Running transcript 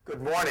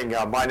Good morning.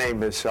 My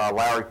name is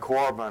Larry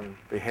Korb. On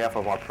behalf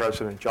of our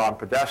President, John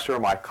Podesta,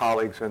 my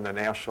colleagues in the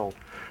National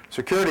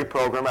Security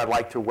Program, I'd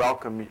like to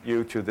welcome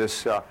you to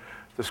this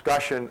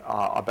discussion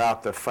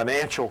about the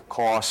financial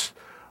costs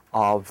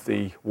of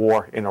the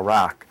war in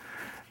Iraq.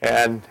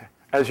 And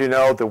as you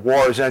know, the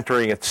war is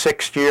entering its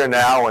sixth year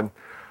now, and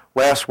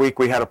last week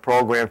we had a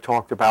program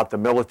talked about the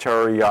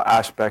military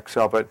aspects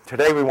of it.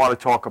 Today we want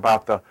to talk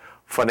about the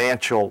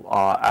financial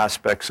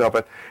aspects of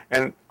it.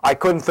 And I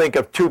couldn't think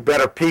of two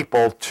better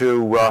people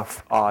to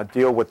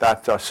deal with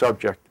that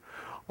subject.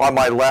 On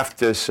my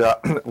left is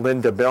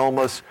Linda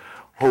Bilmes,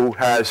 who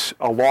has,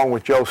 along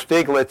with Joe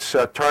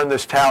Stiglitz, turned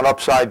this town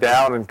upside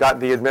down and gotten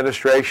the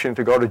administration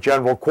to go to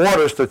general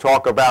quarters to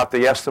talk about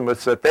the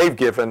estimates that they've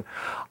given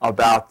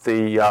about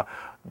the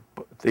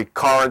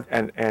current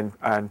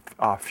and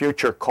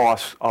future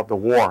costs of the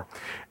war.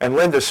 And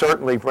Linda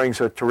certainly brings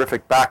a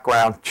terrific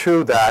background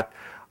to that.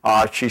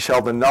 She's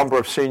held a number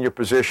of senior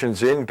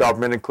positions in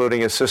government,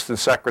 including Assistant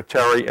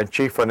Secretary and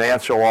Chief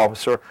Financial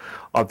Officer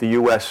of the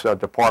U.S.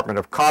 Department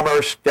of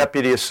Commerce,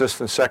 Deputy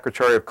Assistant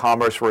Secretary of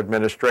Commerce for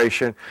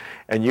Administration,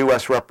 and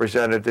U.S.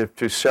 Representative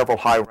to several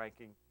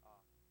high-ranking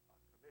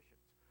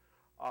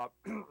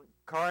commissions.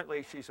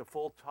 Currently, she's a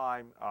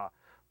full-time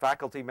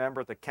faculty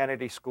member at the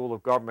Kennedy School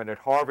of Government at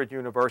Harvard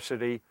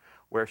University,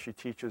 where she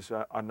teaches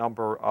a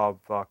number of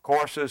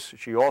courses.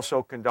 She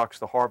also conducts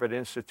the Harvard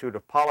Institute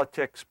of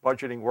Politics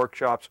budgeting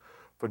workshops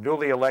for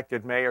newly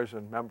elected mayors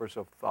and members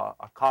of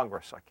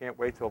Congress. I can't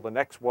wait till the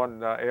next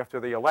one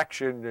after the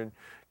election and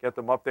get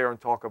them up there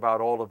and talk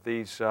about all of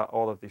these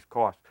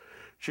costs.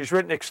 She's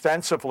written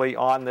extensively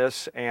on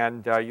this,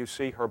 and you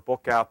see her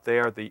book out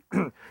there, the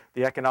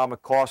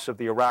Economic Costs of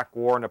the Iraq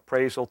War, an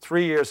appraisal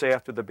 3 years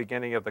after the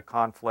beginning of the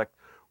conflict,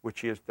 which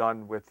she has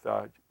done with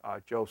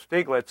Joe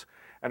Stiglitz.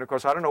 And of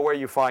course, I don't know where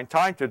you find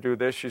time to do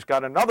this. She's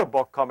got another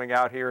book coming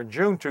out here in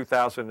June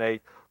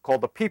 2008 called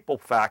The People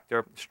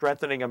Factor,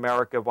 Strengthening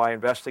America by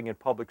Investing in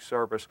Public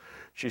Service.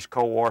 She's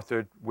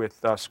co-authored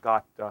with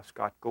Scott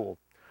Gould.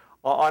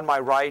 On my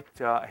right,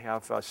 I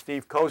have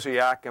Steve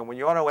Kosiak. And when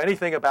you want to know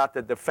anything about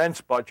the defense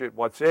budget,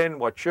 what's in,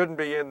 what shouldn't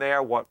be in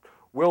there, what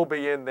will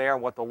be in there,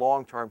 and what the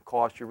long-term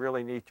costs, you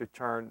really need to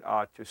turn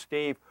to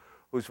Steve,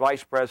 who's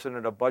Vice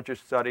President of Budget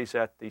Studies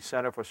at the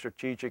Center for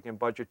Strategic and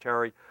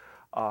Budgetary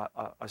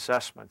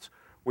Assessments.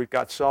 We've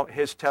got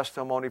his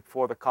testimony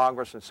before the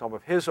Congress and some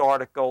of his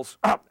articles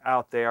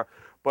out there.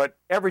 But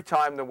every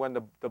time that when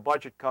the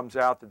budget comes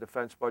out, the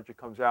defense budget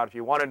comes out, if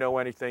you want to know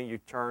anything, you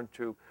turn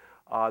to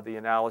the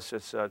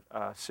analysis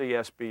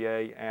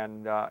CSBA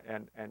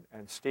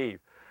and Steve.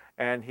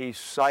 And he's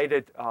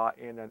cited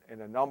in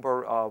a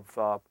number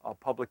of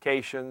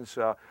publications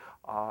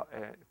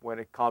when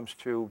it comes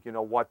to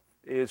what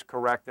is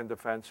correct in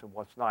defense and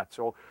what's not.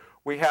 So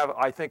we have,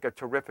 I think, a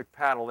terrific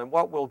panel. And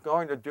what we're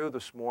going to do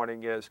this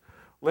morning is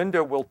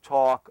Linda will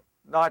talk,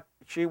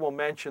 she will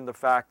mention the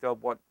fact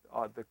of what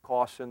the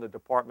costs in the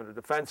Department of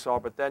Defense are,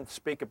 but then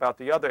speak about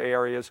the other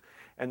areas.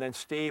 And then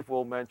Steve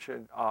will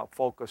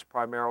focus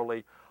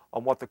primarily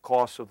on what the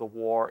cost of the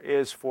war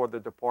is for the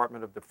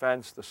Department of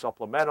Defense, the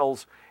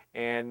supplementals,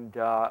 and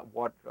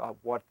what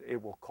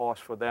it will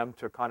cost for them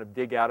to kind of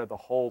dig out of the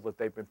hole that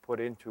they've been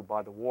put into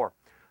by the war.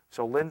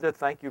 So Linda,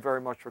 thank you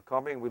very much for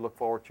coming. We look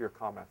forward to your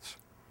comments.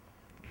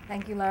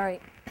 Thank you, Larry.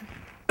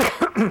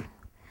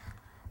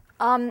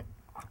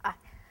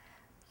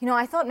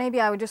 I thought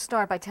maybe I would just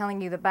start by telling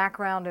you the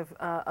background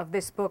of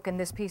this book and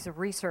this piece of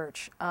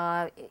research.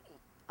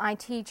 I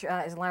teach,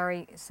 as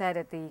Larry said,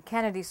 at the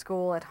Kennedy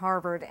School at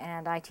Harvard,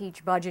 and I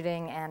teach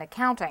budgeting and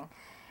accounting.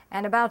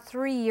 And about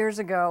 3 years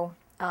ago,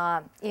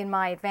 in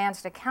my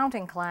advanced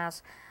accounting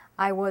class,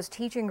 I was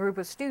teaching a group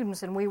of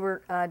students, and we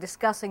were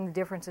discussing the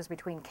differences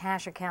between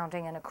cash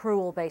accounting and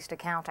accrual-based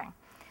accounting.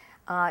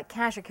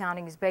 Cash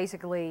accounting is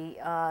basically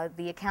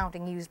the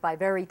accounting used by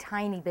very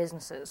tiny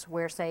businesses,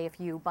 where, say, if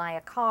you buy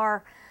a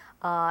car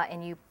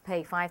and you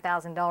pay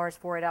 $5,000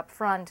 for it up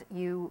front,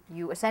 you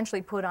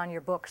essentially put on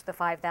your books the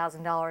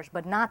 $5,000,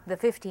 but not the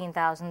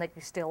 $15,000 that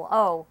you still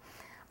owe.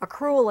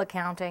 Accrual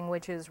accounting,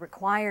 which is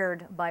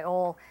required by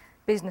all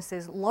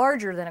businesses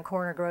larger than a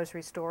corner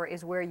grocery store,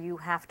 is where you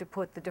have to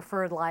put the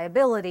deferred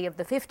liability of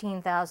the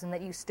 $15,000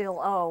 that you still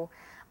owe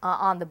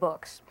on the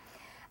books.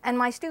 And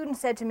my student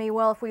said to me,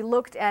 well, if we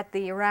looked at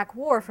the Iraq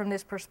War from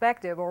this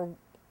perspective, or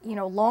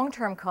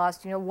long-term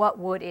cost, what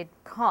would it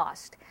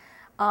cost?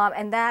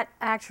 And that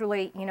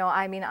actually,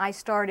 I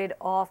started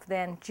off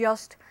then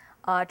just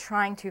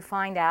trying to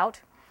find out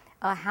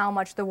how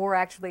much the war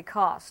actually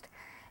cost.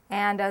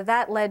 And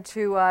that led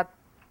to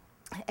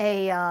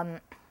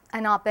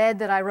an op-ed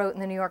that I wrote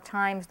in the New York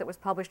Times that was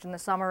published in the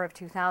summer of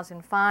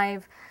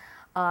 2005.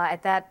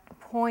 At that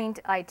point,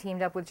 I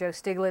teamed up with Joe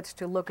Stiglitz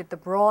to look at the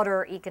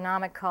broader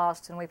economic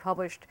costs, and we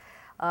published,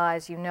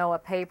 as you know, a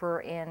paper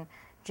in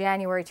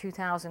January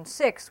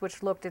 2006,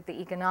 which looked at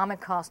the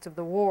economic cost of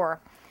the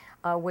war,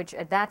 which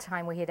at that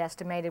time we had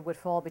estimated would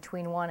fall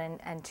between $1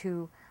 and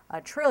 $2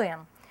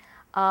 trillion.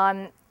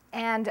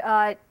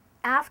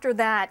 After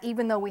that,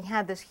 even though we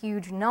had this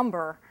huge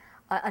number,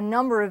 a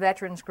number of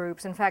veterans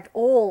groups, in fact,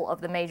 all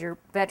of the major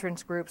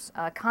veterans groups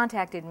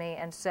contacted me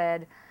and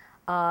said,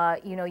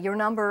 your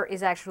number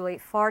is actually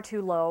far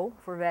too low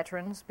for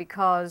veterans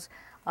because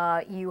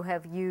you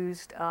have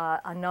used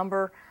a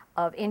number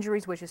of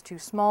injuries which is too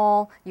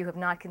small. You have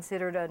not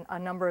considered a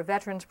number of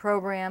veterans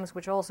programs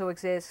which also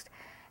exist.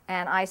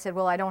 And I said,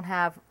 well, I don't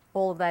have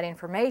all of that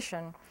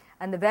information.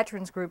 And the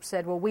veterans group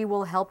said, well, we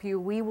will help you.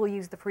 We will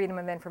use the Freedom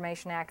of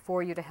Information Act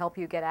for you to help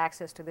you get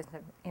access to this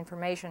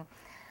information.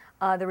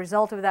 The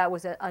result of that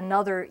was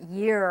another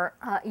year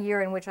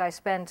in which I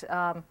spent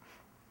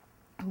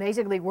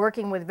basically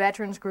working with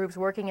veterans groups,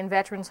 working in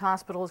veterans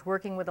hospitals,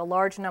 working with a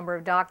large number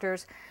of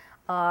doctors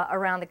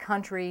around the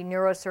country,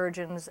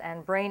 neurosurgeons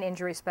and brain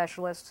injury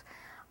specialists,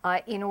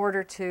 in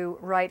order to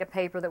write a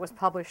paper that was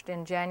published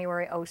in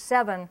January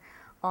 '07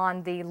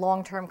 on the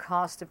long-term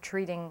cost of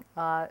treating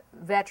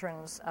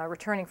veterans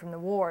returning from the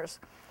wars.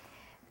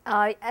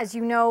 As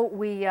you know,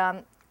 we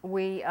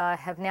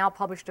have now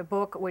published a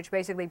book which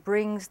basically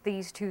brings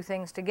these two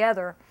things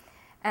together.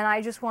 And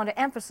I just want to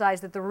emphasize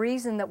that the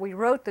reason that we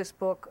wrote this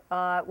book,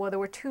 well, there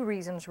were two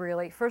reasons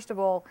really. First of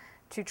all,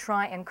 to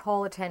try and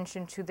call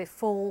attention to the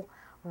full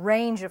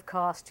range of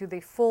costs, to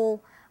the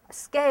full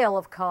scale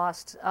of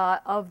costs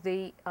of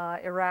the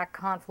Iraq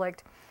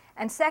conflict.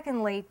 And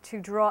secondly, to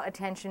draw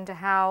attention to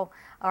how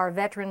our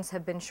veterans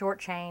have been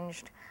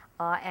shortchanged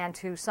and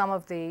to some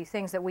of the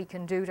things that we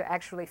can do to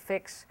actually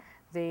fix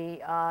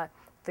the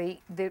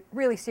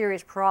really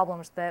serious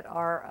problems that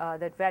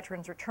that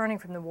veterans returning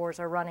from the wars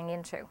are running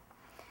into.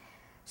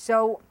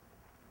 So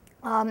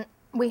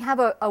we have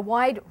a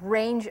wide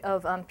range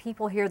of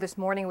people here this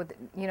morning with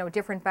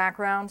different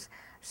backgrounds.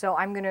 So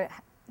I'm going to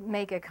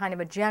make a kind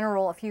of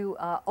a few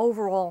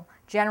overall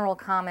general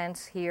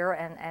comments here,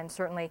 and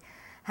certainly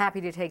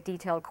happy to take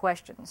detailed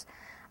questions.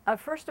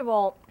 First of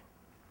all,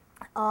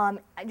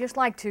 I'd just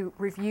like to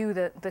review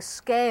the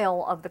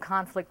scale of the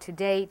conflict to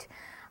date.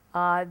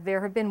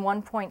 There have been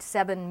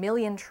 1.7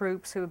 million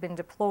troops who have been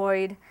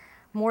deployed.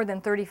 More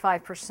than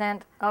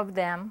 35% of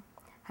them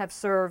have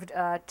served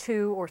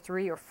 2 or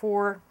 3 or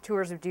 4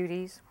 tours of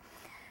duties.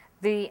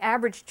 The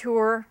average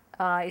tour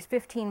is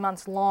 15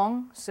 months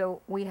long,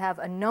 so we have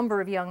a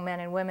number of young men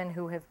and women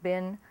who have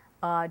been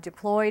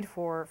deployed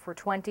for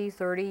 20,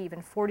 30,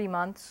 even 40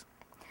 months.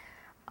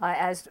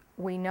 As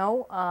we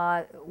know,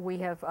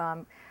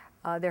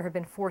 there have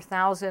been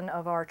 4,000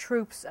 of our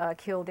troops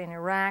killed in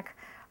Iraq,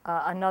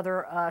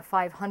 another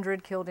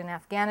 500 killed in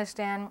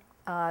Afghanistan,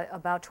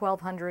 about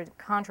 1,200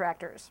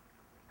 contractors.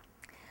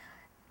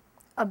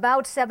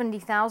 About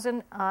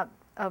 70,000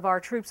 of our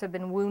troops have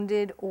been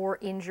wounded or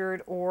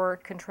injured or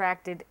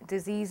contracted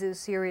diseases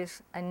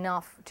serious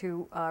enough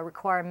to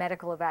require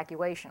medical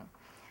evacuation.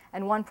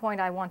 And one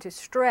point I want to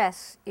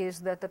stress is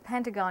that the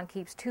Pentagon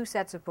keeps 2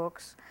 sets of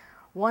books,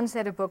 one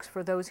set of books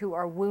for those who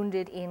are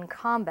wounded in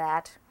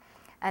combat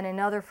and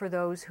another for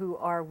those who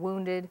are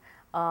wounded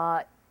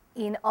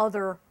in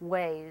other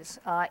ways,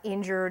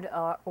 injured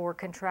or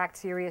contract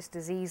serious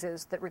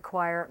diseases that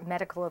require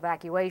medical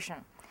evacuation.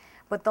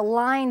 But the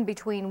line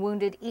between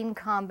wounded in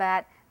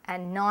combat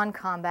and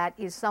non-combat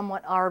is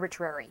somewhat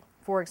arbitrary.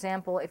 For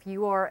example, if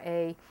you are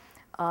a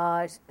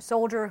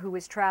soldier who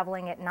is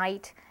traveling at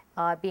night,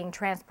 being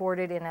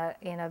transported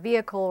in a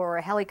vehicle or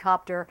a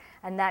helicopter,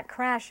 and that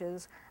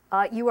crashes,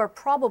 you are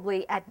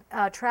probably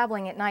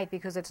traveling at night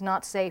because it's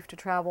not safe to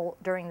travel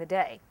during the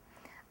day.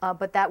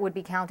 But that would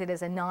be counted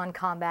as a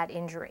non-combat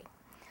injury.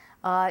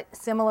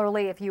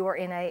 Similarly, if you are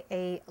in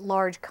a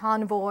large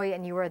convoy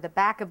and you are at the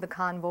back of the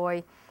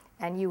convoy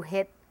and you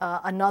hit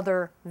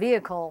another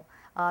vehicle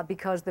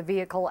because the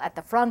vehicle at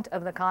the front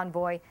of the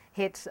convoy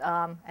hits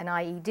an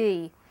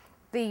IED,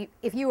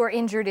 if you are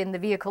injured in the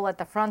vehicle at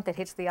the front that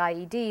hits the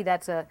IED,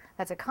 that's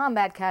a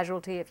combat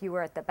casualty. If you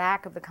were at the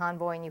back of the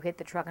convoy and you hit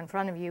the truck in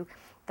front of you,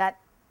 that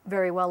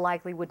very well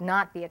likely would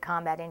not be a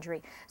combat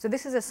injury. So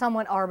this is a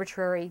somewhat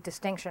arbitrary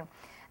distinction,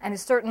 and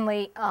it's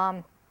certainly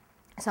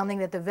something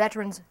that the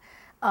veterans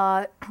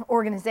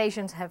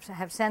organizations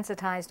have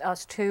sensitized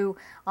us to.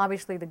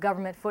 Obviously, the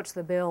government foots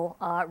the bill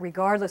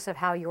regardless of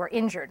how you are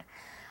injured.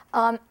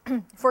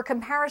 For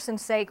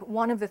comparison's sake,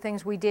 one of the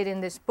things we did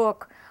in this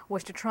book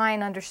was to try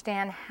and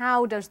understand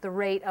how does the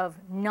rate of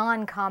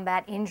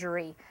non-combat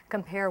injury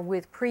compare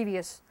with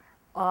previous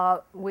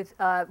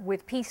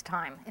with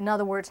peacetime. In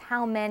other words,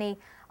 how many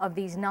of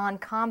these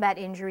non-combat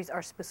injuries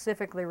are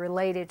specifically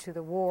related to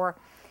the war.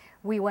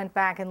 We went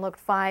back and looked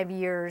 5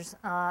 years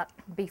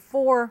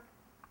before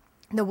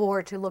the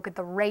war to look at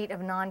the rate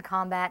of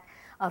non-combat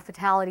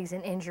fatalities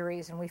and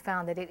injuries, and we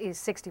found that it is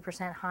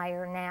 60%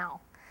 higher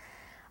now.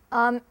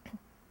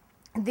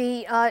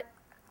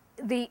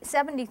 The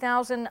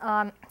 70,000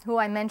 who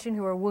I mentioned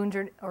who are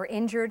wounded or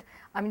injured,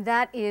 I mean,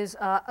 that is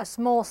a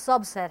small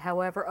subset,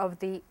 however, of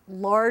the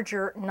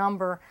larger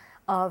number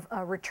of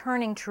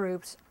returning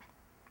troops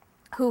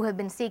who have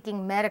been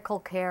seeking medical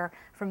care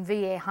from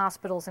VA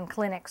hospitals and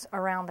clinics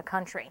around the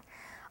country.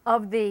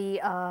 Of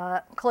the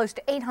close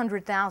to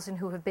 800,000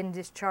 who have been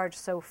discharged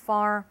so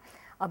far,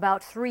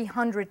 About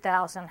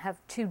 300,000 have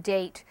to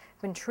date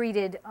been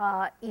treated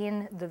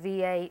in the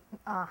VA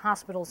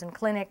hospitals and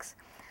clinics,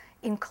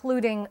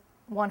 including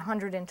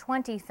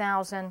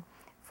 120,000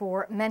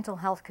 for mental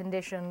health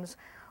conditions,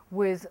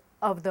 with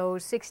of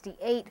those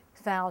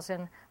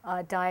 68,000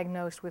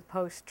 diagnosed with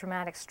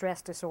post-traumatic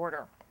stress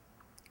disorder.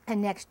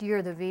 And next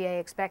year the VA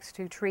expects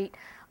to treat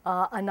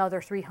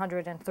another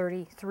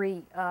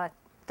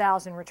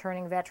 333,000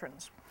 returning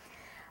veterans.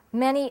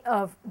 Many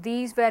of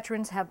these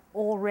veterans have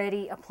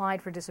already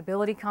applied for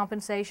disability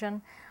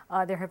compensation.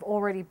 There have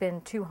already been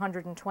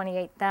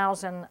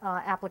 228,000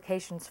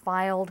 applications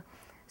filed.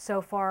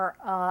 So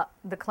far,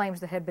 the claims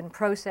that have been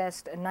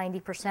processed,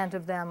 90%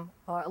 of them,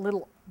 a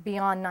little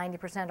beyond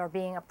 90%, are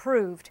being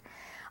approved.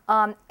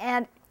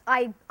 And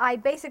I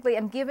basically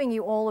am giving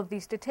you all of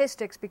these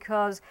statistics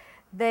because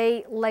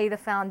they lay the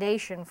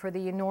foundation for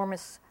the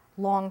enormous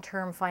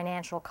long-term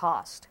financial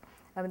cost.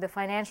 I mean, the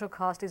financial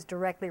cost is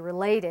directly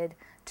related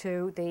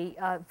to the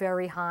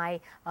very high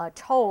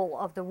toll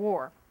of the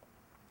war.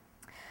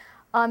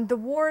 The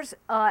wars,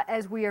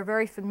 as we are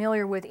very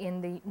familiar with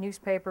in the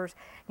newspapers,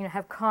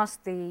 have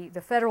cost the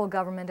federal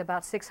government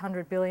about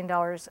 $600 billion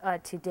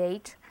to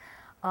date.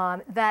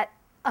 That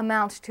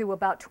amounts to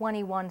about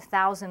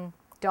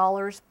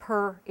 $21,000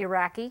 per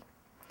Iraqi.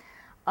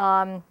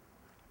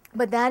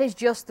 But that is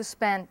just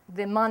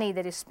the money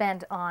that is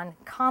spent on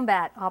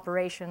combat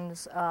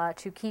operations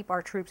to keep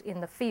our troops in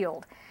the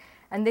field.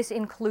 And this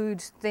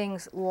includes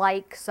things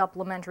like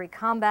supplementary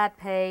combat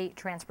pay,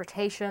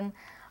 transportation,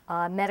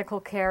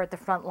 medical care at the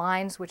front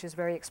lines, which is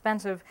very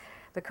expensive,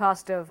 the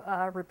cost of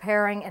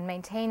repairing and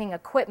maintaining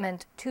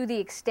equipment to the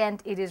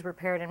extent it is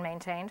repaired and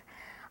maintained,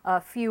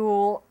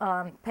 fuel,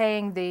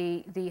 paying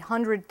the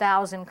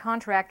 100,000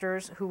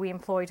 contractors who we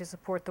employ to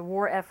support the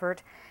war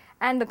effort,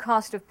 and the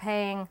cost of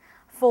paying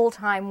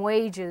full-time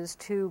wages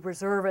to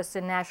reservists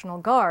and National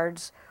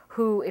Guards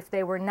who, if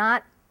they were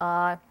not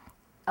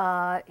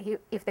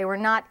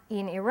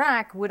in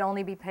Iraq, would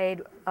only be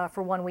paid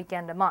for one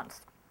weekend a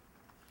month.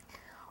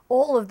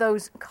 All of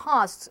those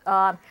costs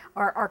are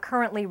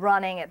currently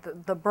running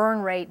at the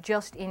burn rate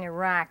just in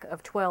Iraq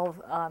of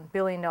 $12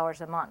 billion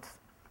a month.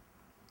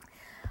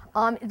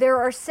 There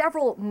are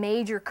several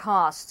major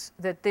costs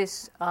that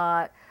this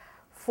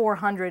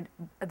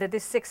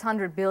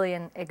 $600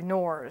 billion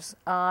ignores.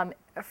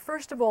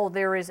 First of all,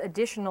 there is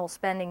additional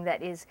spending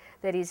that is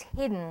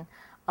hidden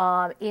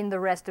in the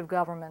rest of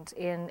government,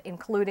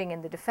 including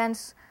in the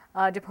Defense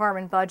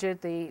Department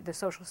budget, the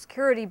Social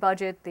Security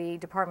budget, the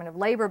Department of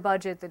Labor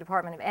budget, the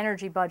Department of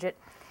Energy budget.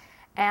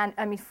 And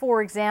I mean,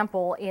 for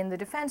example, in the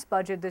defense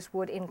budget, this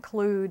would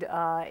include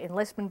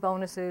enlistment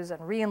bonuses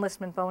and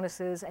re-enlistment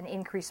bonuses, and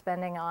increased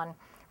spending on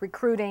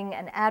recruiting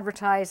and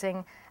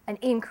advertising, and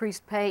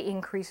increased pay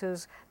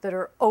increases that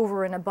are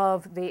over and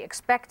above the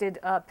expected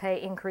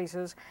pay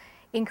increases,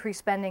 increased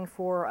spending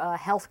for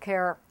health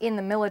care in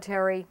the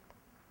military.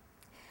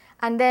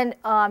 And then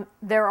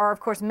there are,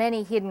 of course,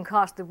 many hidden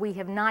costs that we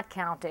have not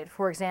counted.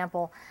 For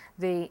example,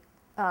 the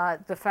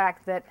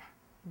fact that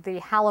the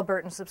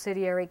Halliburton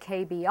subsidiary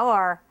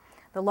KBR,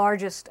 the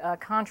largest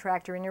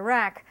contractor in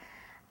Iraq,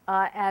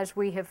 as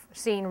we have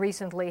seen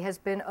recently, has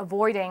been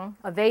evading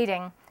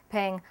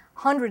paying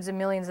hundreds of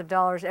millions of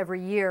dollars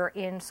every year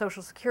in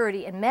Social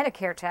Security and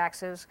Medicare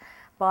taxes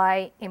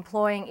by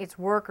employing its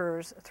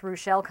workers through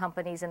shell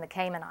companies in the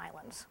Cayman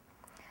Islands.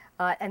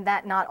 And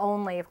that not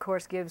only, of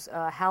course, gives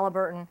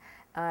Halliburton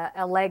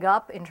a leg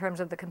up in terms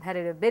of the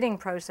competitive bidding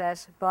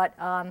process, but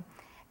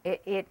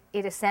it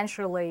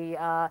essentially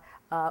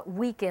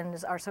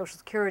weakens our Social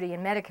Security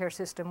and Medicare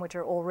system, which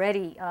are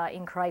already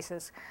in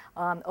crisis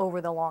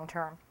over the long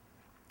term.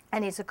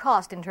 And it's a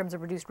cost in terms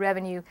of reduced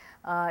revenue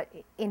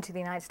into the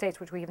United States,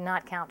 which we have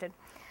not counted.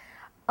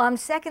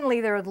 Secondly,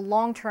 there are the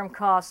long-term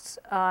costs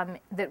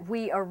that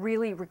we are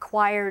really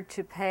required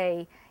to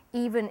pay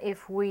even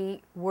if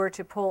we were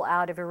to pull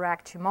out of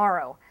Iraq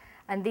tomorrow.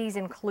 And these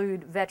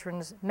include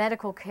veterans'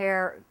 medical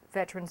care,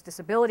 veterans'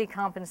 disability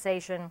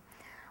compensation,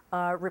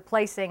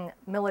 replacing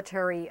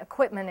military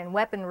equipment and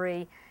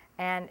weaponry,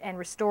 and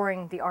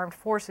restoring the armed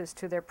forces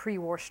to their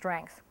pre-war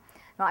strength.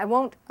 Now, I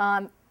won't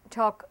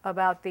talk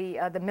about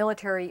the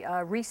military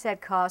reset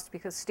costs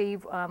because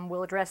Steve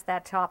will address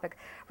that topic,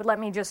 but let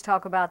me just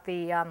talk about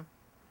the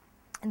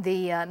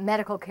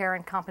medical care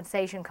and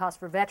compensation costs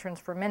for veterans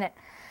for a minute.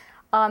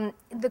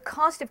 The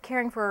cost of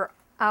caring for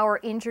our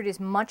injured is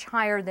much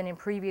higher than in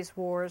previous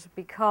wars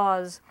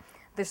because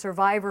the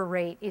survivor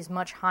rate is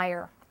much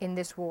higher in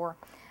this war.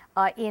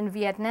 In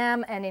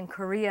Vietnam and in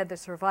Korea, the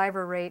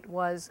survivor rate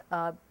was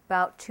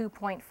about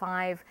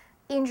 2.5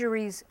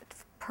 injuries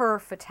per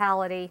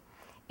fatality.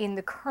 In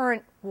the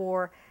current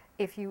war,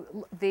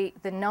 the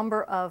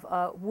number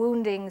of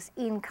woundings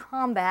in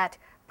combat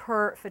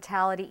per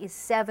fatality is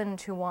 7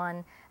 to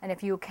 1, and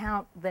if you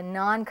count the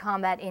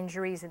non-combat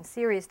injuries and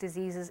serious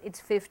diseases, it's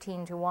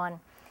 15 to 1.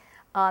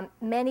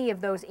 Many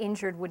of those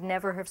injured would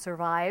never have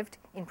survived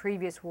in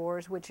previous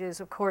wars, which is,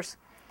 of course,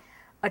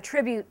 a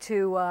tribute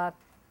to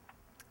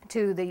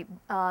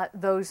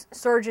those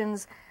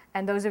surgeons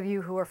And those of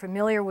you who are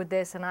familiar with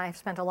this, and I've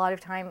spent a lot of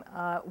time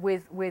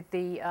with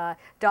the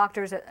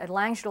doctors at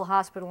Langsdal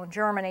Hospital in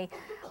Germany,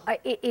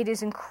 it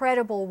is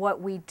incredible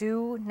what we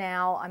do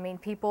now. I mean,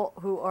 people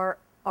who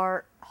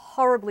are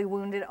horribly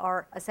wounded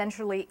are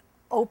essentially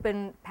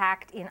open,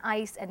 packed in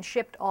ice, and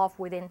shipped off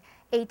within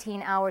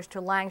 18 hours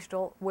to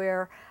Langsdal,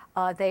 where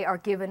they are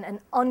given an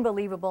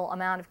unbelievable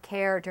amount of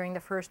care during the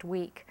first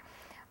week.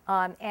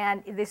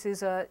 And this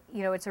is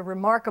it's a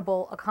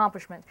remarkable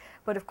accomplishment.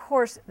 But of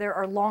course, there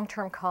are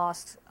long-term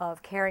costs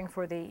of caring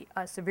for the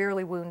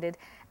severely wounded,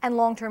 and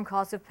long-term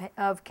costs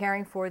of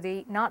caring for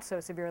the not so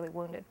severely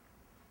wounded.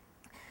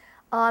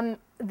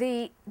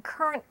 The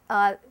current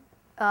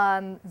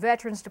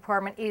Veterans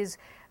Department is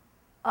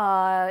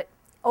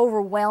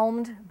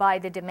overwhelmed by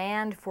the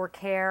demand for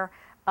care.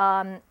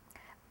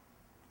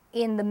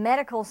 In the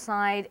medical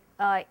side,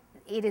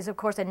 it is, of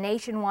course, a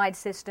nationwide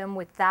system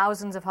with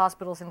thousands of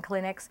hospitals and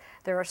clinics.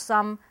 There are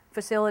some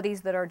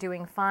facilities that are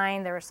doing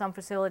fine. There are some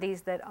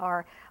facilities that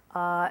are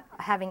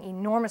having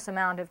enormous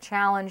amount of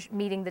challenge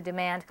meeting the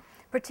demand,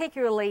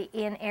 particularly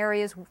in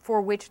areas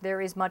for which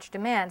there is much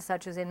demand,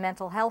 such as in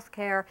mental health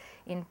care,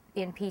 in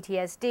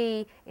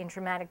PTSD, in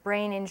traumatic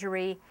brain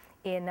injury,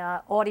 in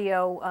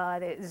audio.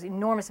 There's an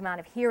enormous amount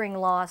of hearing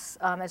loss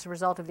as a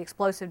result of the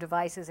explosive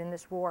devices in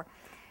this war.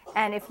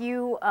 And if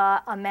you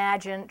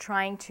imagine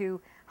trying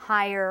to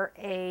hire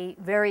a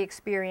very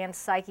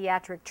experienced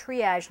psychiatric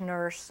triage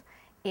nurse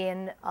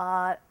in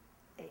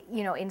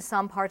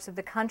some parts of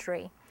the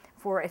country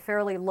for a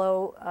fairly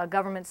low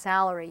government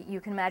salary,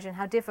 you can imagine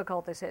how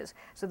difficult this is.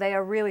 So they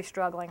are really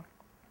struggling.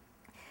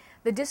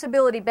 The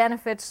disability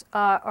benefits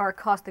are a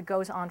cost that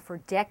goes on for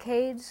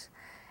decades.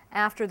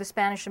 After the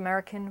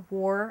Spanish-American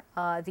War,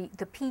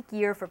 the peak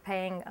year for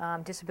paying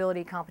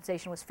disability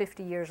compensation was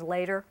 50 years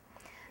later.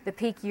 The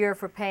peak year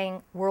for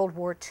paying World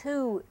War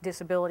II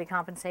disability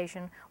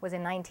compensation was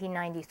in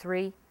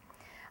 1993.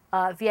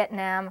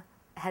 Vietnam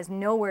has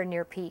nowhere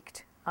near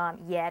peaked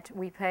yet.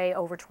 We pay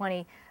over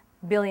 $20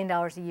 billion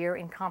a year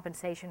in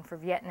compensation for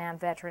Vietnam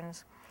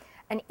veterans.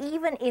 And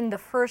even in the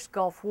first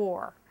Gulf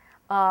War,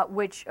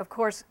 which of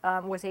course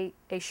was a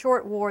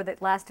short war that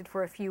lasted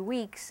for a few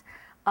weeks,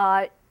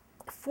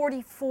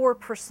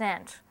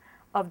 44%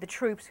 of the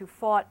troops who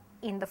fought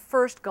in the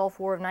first Gulf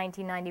War of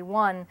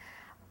 1991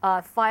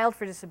 filed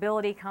for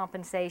disability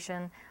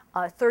compensation.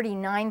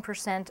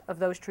 39% of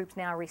those troops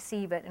now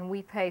receive it, and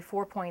we pay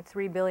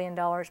 $4.3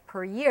 billion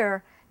per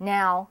year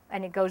now,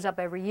 and it goes up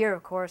every year,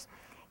 of course,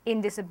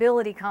 in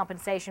disability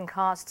compensation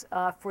costs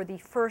for the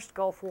first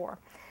Gulf War.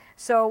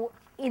 So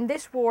in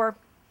this war,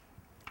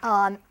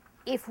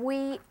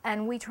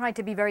 we tried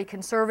to be very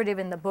conservative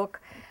in the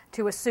book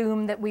to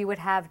assume that we would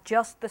have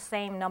just the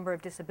same number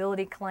of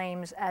disability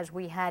claims as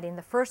we had in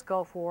the first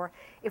Gulf War.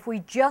 If we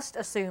just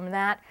assume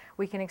that,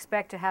 we can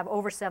expect to have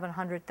over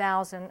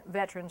 700,000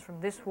 veterans from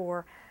this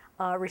war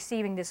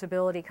receiving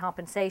disability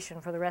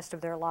compensation for the rest of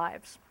their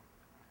lives.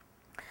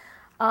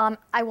 I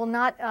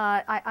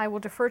will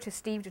defer to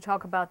Steve to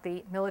talk about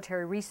the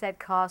military reset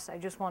costs. I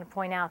just want to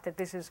point out that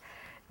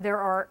there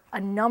are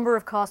a number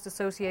of costs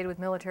associated with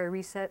military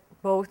reset,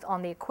 both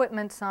on the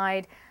equipment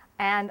side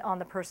and on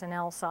the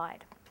personnel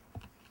side.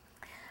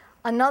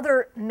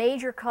 Another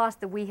major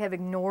cost that we have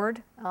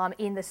ignored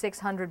in the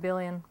 $600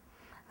 billion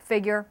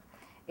figure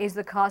is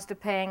the cost of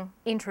paying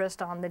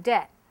interest on the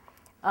debt.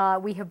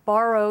 We have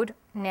borrowed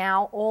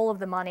now all of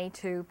the money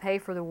to pay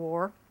for the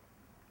war.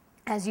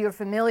 As you're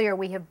familiar,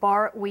 we have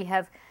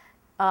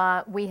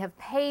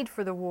paid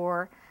for the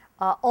war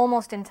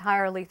almost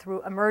entirely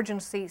through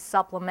emergency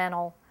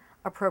supplemental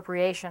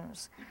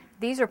appropriations.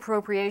 These are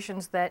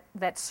appropriations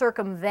that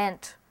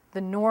circumvent the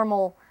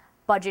normal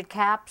budget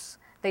caps.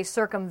 They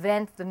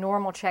circumvent the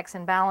normal checks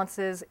and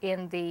balances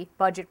in the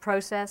budget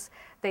process.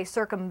 They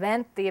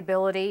circumvent the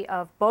ability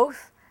of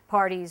both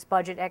parties'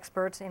 budget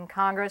experts in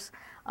Congress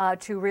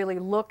to really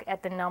look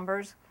at the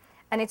numbers.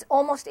 And it's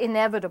almost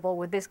inevitable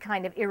with this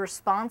kind of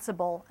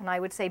irresponsible, and I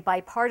would say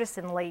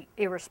bipartisanly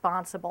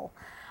irresponsible,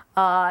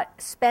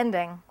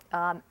 spending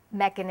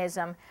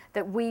mechanism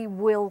that we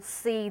will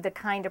see the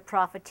kind of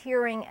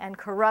profiteering and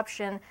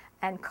corruption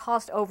and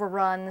cost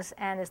overruns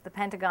and, as the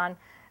Pentagon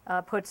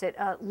puts it,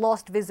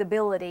 lost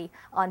visibility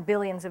on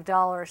billions of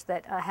dollars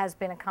that has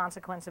been a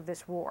consequence of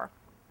this war.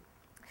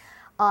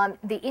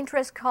 The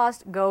interest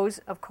cost goes,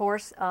 of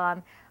course,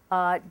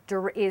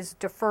 is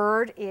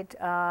deferred.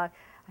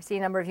 I see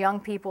a number of young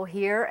people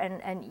here,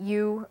 and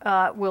you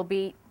will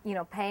be,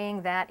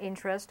 paying that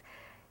interest.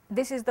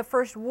 This is the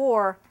first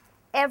war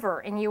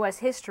ever in U.S.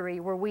 history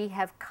where we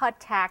have cut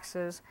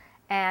taxes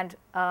and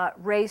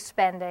raised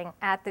spending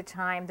at the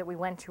time that we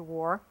went to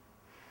war.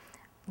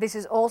 This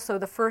is also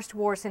the first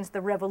war since the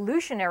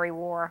Revolutionary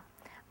War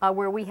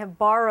where we have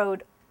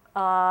borrowed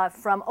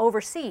from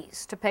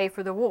overseas to pay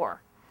for the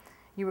war.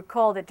 You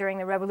recall that during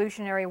the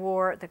Revolutionary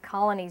War, the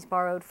colonies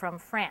borrowed from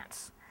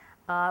France.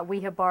 We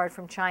have borrowed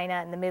from China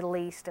and the Middle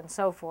East and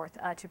so forth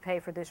to pay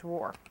for this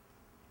war.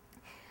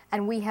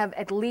 And we have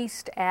at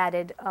least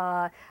added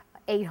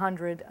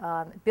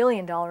 $800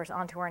 billion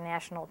onto our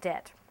national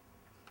debt.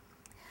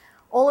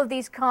 All of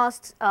these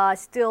costs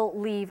still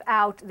leave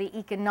out the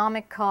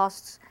economic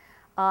costs.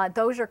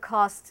 Those are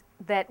costs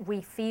that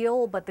we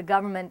feel, but the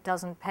government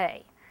doesn't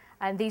pay.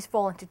 And these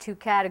fall into two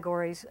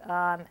categories,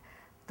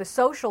 the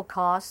social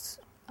costs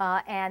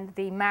and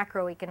the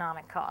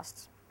macroeconomic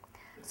costs.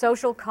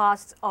 Social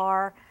costs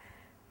are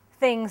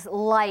things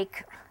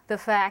like the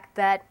fact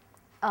that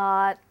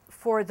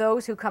for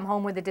those who come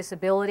home with a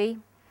disability,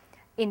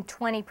 in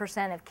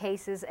 20% of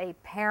cases, a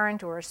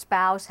parent or a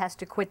spouse has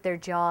to quit their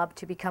job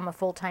to become a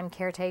full-time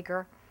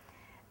caretaker.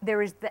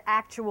 There is the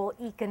actual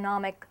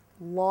economic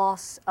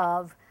loss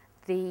of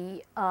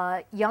the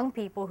young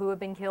people who have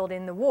been killed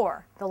in the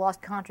war, the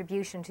lost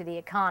contribution to the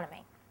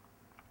economy.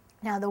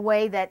 Now, the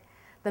way that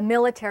the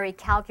military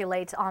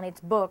calculates on its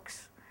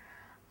books,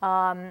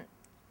 and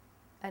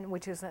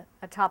which is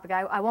a topic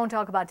I won't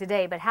talk about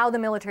today, but how the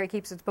military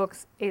keeps its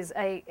books is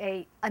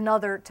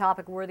another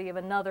topic worthy of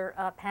another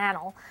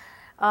panel.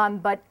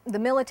 But the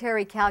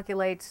military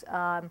calculates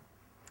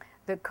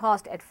the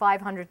cost at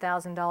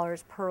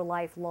 $500,000 per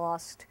life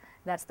lost.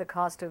 That's the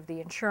cost of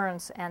the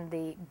insurance and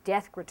the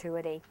death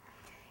gratuity.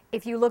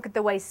 If you look at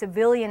the way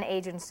civilian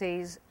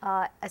agencies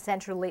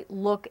essentially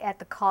look at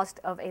the cost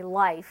of a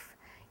life,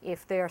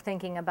 if they're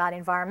thinking about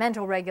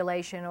environmental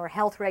regulation or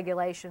health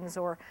regulations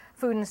or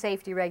food and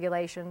safety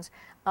regulations,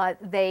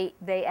 they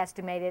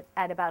estimate it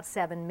at about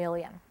 $7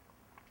 million.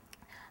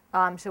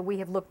 So we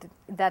have looked at,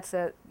 that's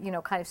a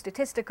kind of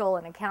statistical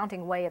and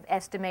accounting way of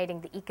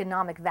estimating the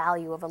economic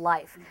value of a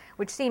life,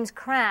 which seems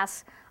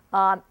crass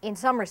in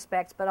some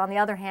respects, but on the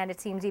other hand, it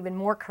seems even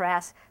more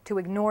crass to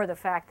ignore the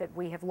fact that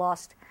we have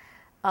lost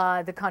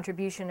the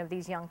contribution of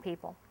these young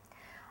people.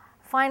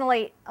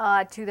 Finally,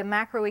 to the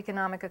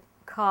macroeconomic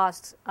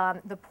costs,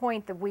 the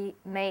point that we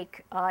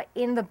make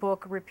in the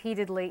book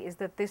repeatedly is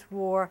that this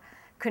war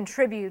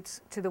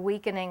contributes to the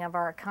weakening of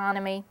our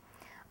economy.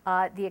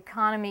 The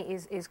economy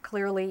is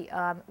clearly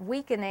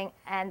weakening,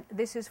 and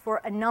this is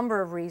for a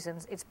number of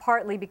reasons. It's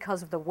partly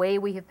because of the way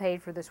we have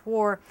paid for this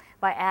war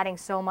by adding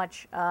so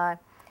much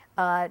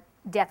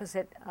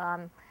deficit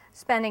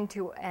spending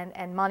to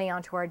and money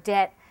onto our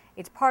debt.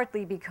 It's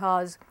partly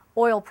because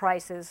oil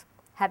prices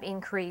have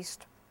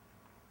increased.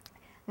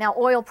 Now,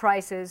 oil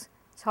prices,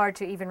 it's hard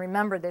to even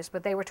remember this,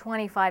 but they were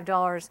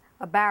 $25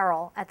 a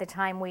barrel at the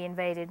time we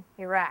invaded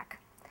Iraq.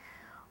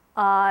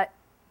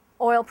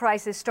 Oil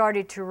prices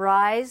started to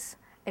rise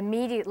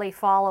immediately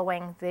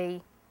following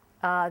the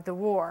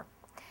war.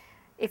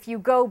 If you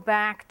go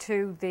back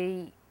to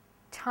the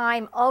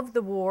time of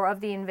the war,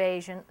 of the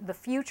invasion, the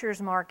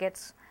futures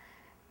markets,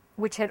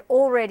 which had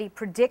already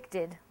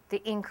predicted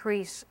the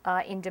increase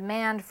in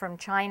demand from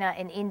China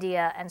and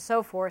India and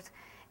so forth,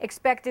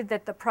 expected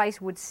that the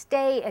price would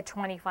stay at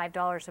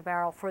 $25 a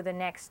barrel for the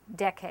next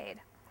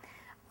decade.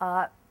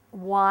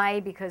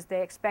 Why? Because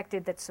they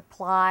expected that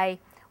supply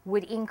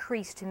would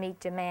increase to meet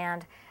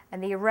demand,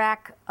 and the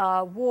Iraq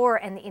war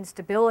and the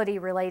instability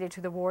related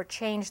to the war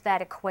changed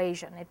that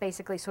equation. It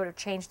basically sort of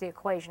changed the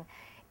equation.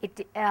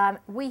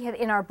 We have,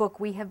 in our book,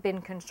 we have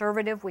been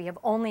conservative. We have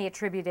only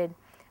attributed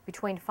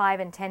between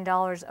 $5 and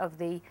 $10 of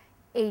the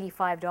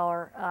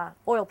 $85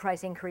 oil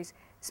price increase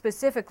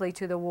specifically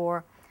to the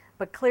war,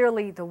 but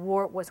clearly the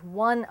war was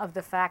one of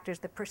the factors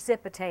that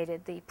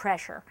precipitated the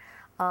pressure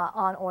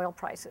on oil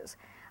prices.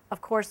 Of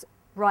course,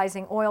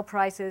 rising oil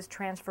prices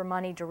transfer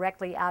money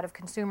directly out of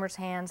consumers'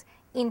 hands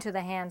into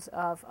the hands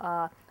of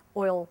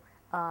oil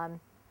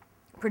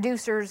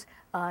producers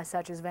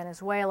such as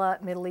Venezuela,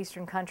 Middle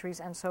Eastern countries,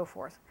 and so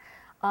forth.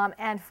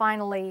 And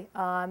finally,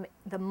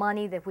 the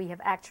money that we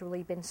have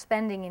actually been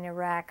spending in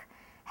Iraq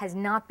has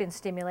not been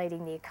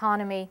stimulating the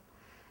economy.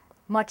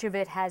 Much of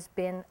it has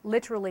been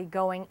literally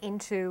going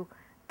into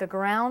the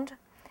ground.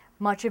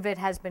 Much of it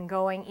has been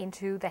going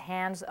into the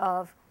hands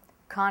of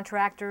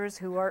contractors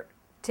who are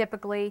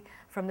typically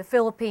from the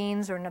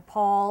Philippines or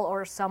Nepal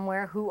or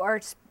somewhere, who are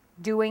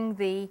doing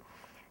the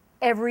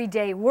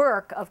everyday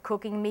work of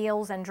cooking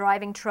meals and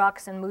driving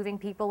trucks and moving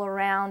people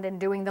around and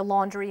doing the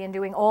laundry and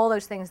doing all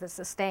those things that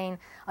sustain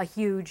a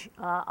huge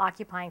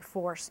occupying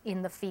force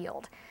in the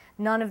field.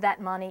 None of that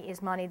money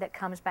is money that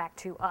comes back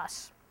to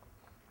us.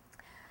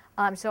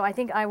 So I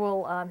think I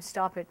will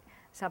stop it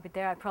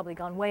there. I've probably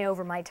gone way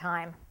over my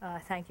time.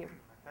 Thank you.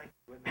 Thank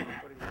you, Linda, for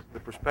putting this into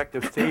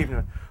perspective, Steve,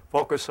 to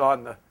focus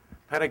on the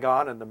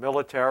Pentagon and the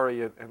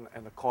military and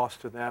the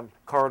cost to them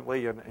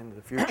currently and in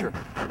the future.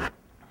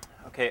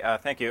 Okay,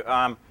 thank you.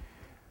 And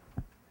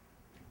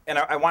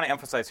I want to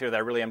emphasize here that I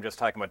really am just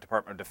talking about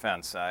Department of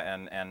Defense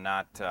and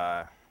not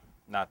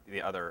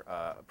the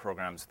other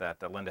programs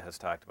that Linda has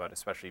talked about,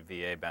 especially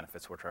VA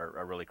benefits, which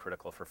are really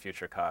critical for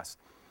future costs.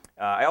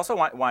 I also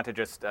want to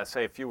just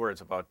say a few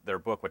words about their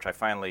book, which I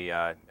finally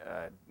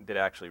did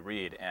actually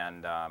read,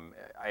 and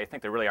I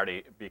think they really are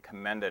to be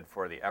commended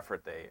for the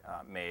effort they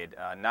made.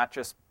 Not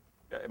just,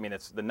 I mean,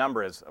 the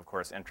number is, of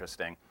course,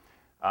 interesting,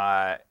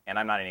 and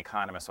I'm not an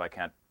economist, so I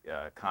can't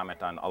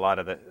comment on a lot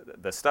of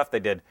the stuff they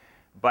did,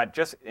 But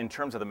just in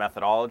terms of the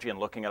methodology and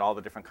looking at all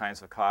the different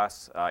kinds of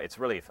costs, it's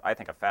really, I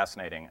think, a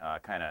fascinating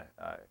kind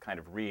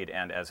of read.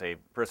 And as a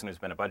person who's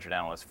been a budget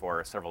analyst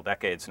for several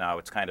decades now,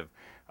 it's kind of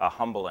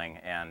humbling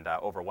and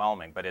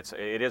overwhelming. But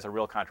it is a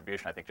real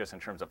contribution, I think, just in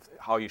terms of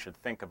how you should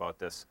think about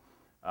this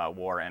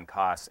war and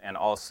costs, and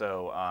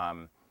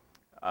also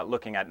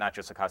looking at not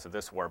just the cost of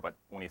this war, but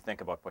when you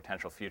think about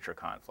potential future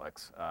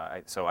conflicts.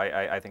 So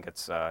I think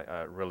it's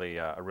really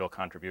a real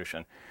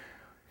contribution.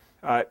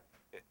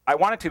 I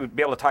wanted to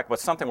be able to talk about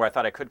something where I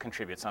thought I could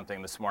contribute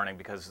something this morning,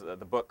 because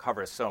the book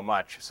covers so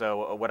much.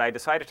 So what I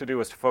decided to do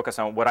was to focus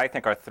on what I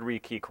think are three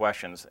key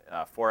questions,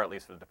 at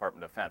least for the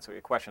Department of Defense,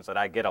 questions that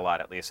I get a lot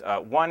at least.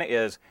 One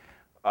is,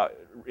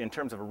 in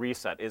terms of a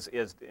reset,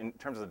 in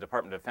terms of the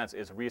Department of Defense,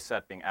 is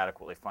reset being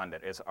adequately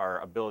funded? Is our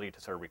ability to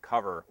sort of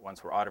recover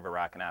once we're out of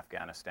Iraq and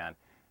Afghanistan,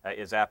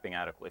 is that being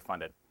adequately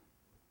funded?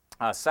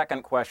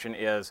 Second question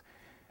is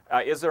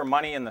there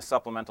money in the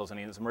supplementals and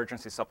these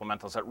emergency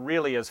supplementals that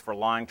really is for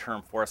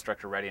long-term force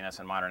structure readiness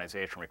and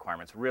modernization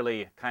requirements,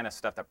 really kind of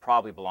stuff that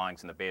probably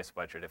belongs in the base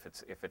budget if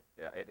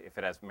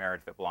it has merit,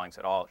 if it belongs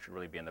at all, it should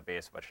really be in the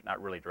base budget, not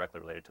really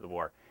directly related to the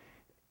war.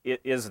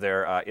 Is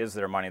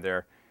there money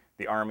there?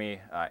 The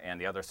Army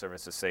and the other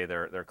services say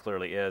there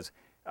clearly is.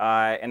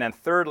 And then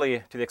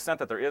thirdly, to the extent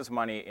that there is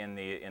money in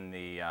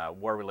the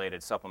war-related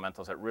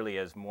supplementals that really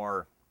is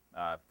more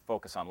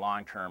focus on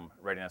long-term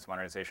readiness,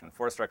 modernization, and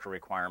force structure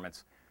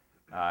requirements,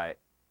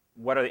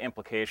 what are the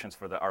implications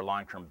for our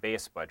long-term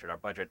base budget, our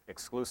budget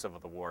exclusive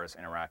of the wars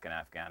in Iraq and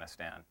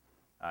Afghanistan,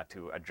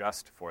 to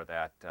adjust for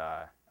that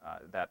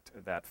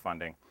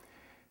funding?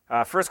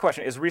 First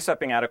question, is reset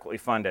being adequately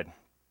funded?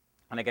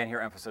 And again,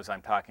 here emphasis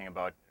I'm talking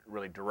about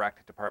really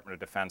direct Department of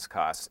Defense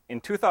costs.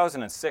 In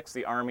 2006,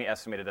 the Army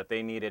estimated that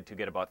they needed to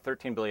get about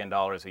 $13 billion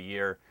a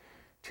year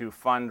to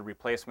fund to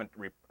replace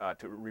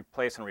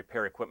and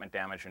repair equipment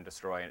damaged and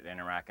destroyed in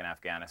Iraq and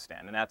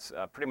Afghanistan. And that's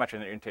pretty much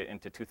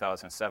into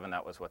 2007.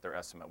 That was what their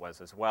estimate was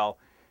as well.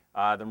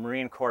 The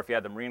Marine Corps, if you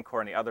add the Marine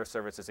Corps and the other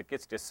services, it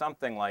gets to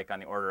something like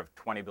on the order of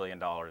 $20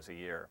 billion a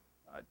year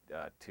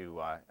that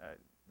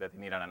they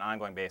need on an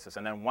ongoing basis.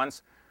 And then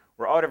once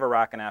we're out of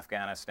Iraq and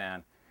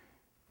Afghanistan,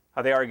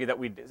 they argue that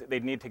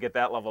they'd need to get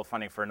that level of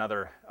funding for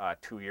another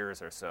 2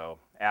 years or so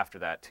after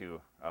that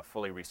to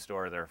fully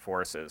restore their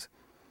forces.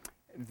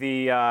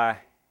 In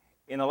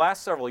the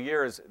last several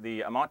years,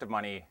 the amount of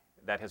money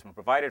that has been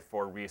provided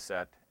for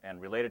reset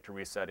and related to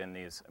reset in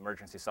these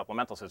emergency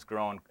supplementals has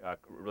grown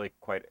really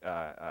quite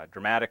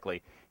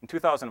dramatically. In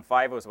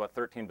 2005, it was about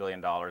 $13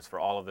 billion for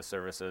all of the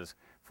services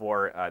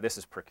for, this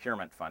is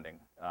procurement funding.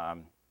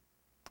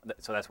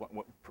 So that's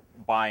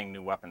buying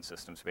new weapon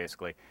systems,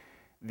 basically.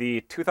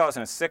 The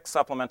 2006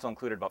 supplemental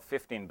included about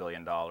 $15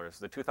 billion.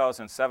 The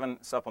 2007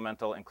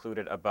 supplemental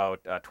included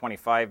about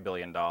 $25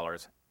 billion.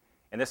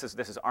 And this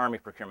is Army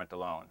procurement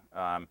alone.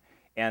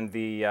 And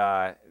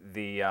the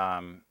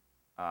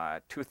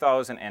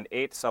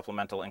 2008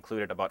 supplemental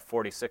included about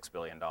 $46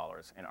 billion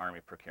in Army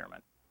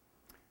procurement.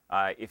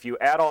 If you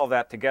add all of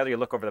that together, you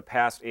look over the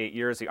past 8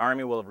 years, the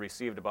Army will have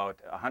received about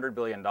 $100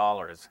 billion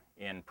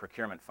in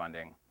procurement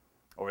funding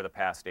over the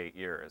past 8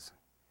 years.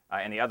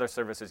 And the other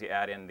services, you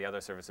add in the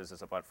other services,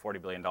 is about $40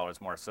 billion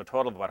more. So a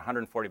total of about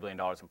 $140 billion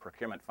in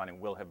procurement funding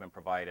will have been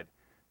provided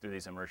through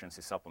these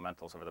emergency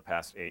supplementals over the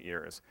past 8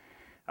 years.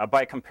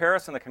 By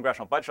comparison, the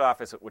Congressional Budget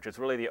Office, which is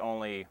really the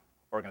only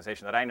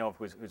organization that I know of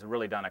who's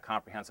really done a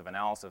comprehensive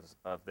analysis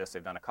of this,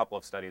 they've done a couple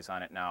of studies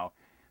on it now,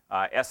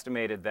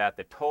 estimated that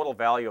the total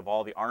value of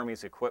all the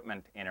Army's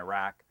equipment in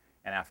Iraq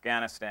and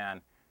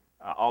Afghanistan,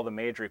 all the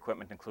major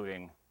equipment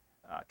including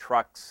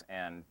trucks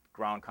and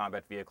ground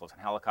combat vehicles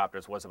and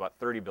helicopters, was about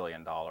 $30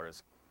 billion.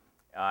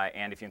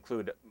 And if you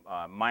include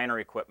minor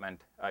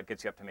equipment, it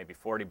gets you up to maybe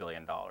 $40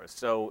 billion.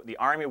 So the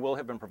Army will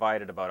have been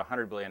provided about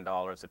 $100 billion.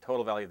 The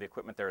total value of the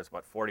equipment there is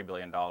about $40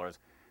 billion.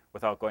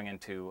 Without going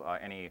into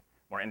any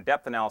more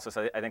in-depth analysis,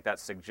 I think that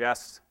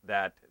suggests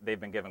that they've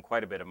been given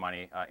quite a bit of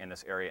money in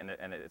this area,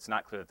 and it's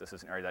not clear that this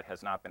is an area that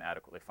has not been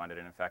adequately funded.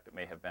 And in fact, it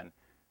may have been,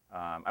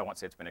 I won't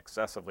say it's been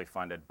excessively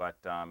funded, but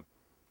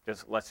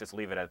let's just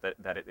leave it at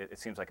that it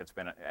seems like it's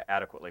been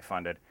adequately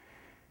funded.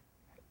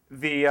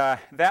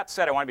 That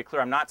said, I want to be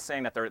clear, I'm not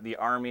saying that the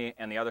Army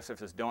and the other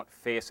services don't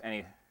face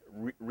any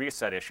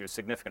reset issues,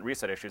 significant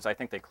reset issues. I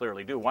think they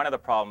clearly do. One of the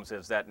problems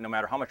is that no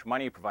matter how much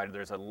money you provide,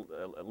 there's a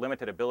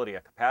limited ability,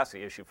 a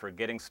capacity issue for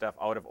getting stuff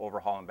out of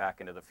overhaul and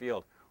back into the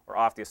field, or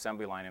off the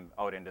assembly line and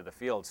out into the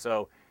field.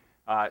 So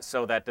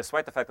that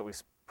despite the fact that we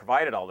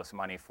provided all this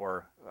money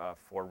for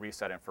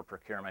reset and for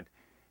procurement,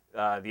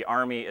 the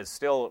Army is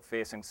still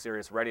facing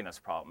serious readiness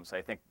problems.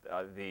 I think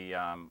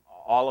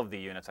all of the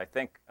units, I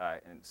think,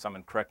 and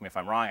someone correct me if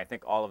I'm wrong, I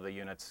think all of the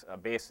units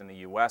based in the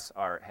U.S.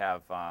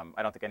 have,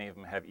 I don't think any of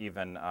them have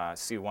even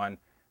C1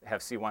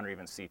 or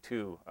even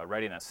C2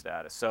 readiness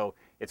status. So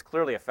it's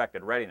clearly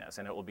affected readiness,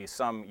 and it will be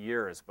some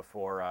years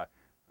before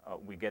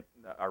we get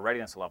our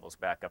readiness levels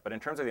back up. But in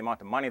terms of the amount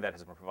of money that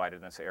has been provided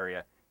in this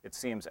area, it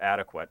seems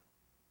adequate.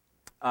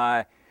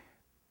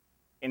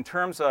 In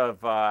terms of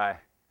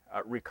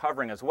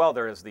recovering as well,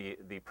 there is the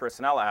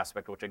personnel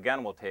aspect, which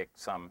again will take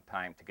some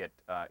time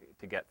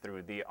to get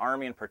through. The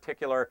Army in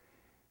particular,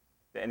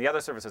 and the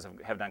other services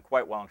have done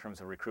quite well in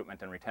terms of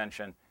recruitment and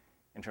retention,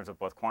 in terms of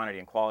both quantity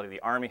and quality. The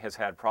Army has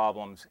had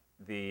problems.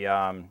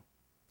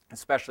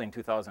 Especially in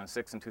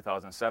 2006 and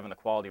 2007, the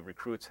quality of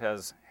recruits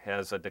has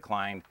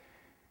declined.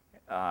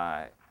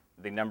 The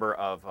number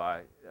of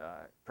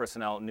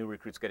personnel, new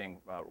recruits getting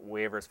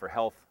waivers for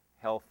health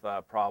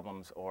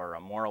problems or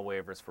moral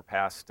waivers for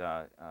past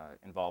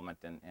involvement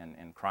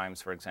in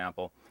crimes, for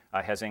example,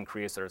 has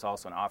increased. There's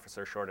also an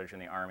officer shortage in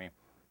the Army.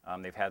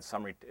 They've had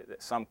some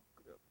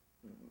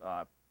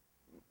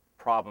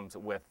problems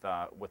with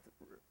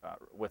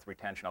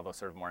retention, although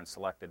sort of more in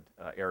selected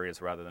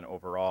areas rather than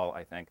overall,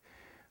 I think.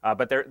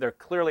 But there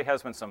clearly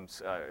has been some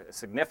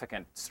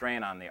significant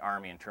strain on the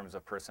Army in terms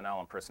of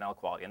personnel and personnel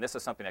quality, and this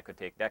is something that could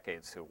take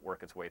decades to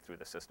work its way through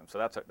the system. So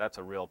that's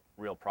a real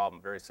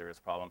problem, very serious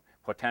problem,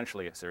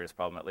 potentially a serious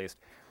problem at least.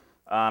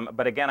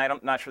 But again, I'm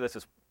not sure this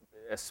is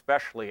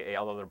especially,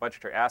 although there are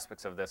budgetary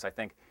aspects of this, I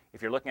think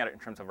if you're looking at it in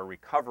terms of a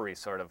recovery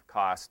sort of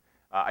cost,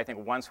 I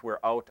think once we're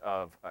out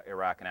of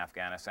Iraq and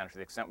Afghanistan, to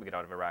the extent we get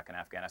out of Iraq and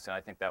Afghanistan,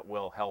 I think that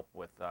will help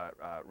with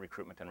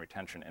recruitment and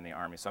retention in the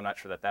Army. So I'm not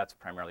sure that that's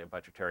primarily a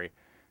budgetary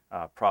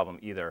problem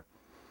either.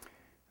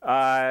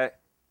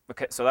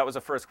 Okay, so that was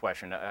the first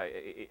question.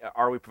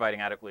 Are we providing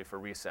adequately for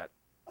reset?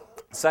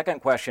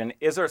 Second question,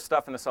 is there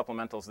stuff in the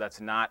supplementals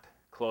that's not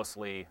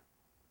closely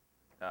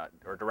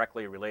or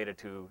directly related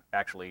to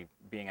actually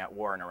being at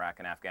war in Iraq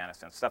and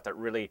Afghanistan? Stuff that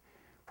really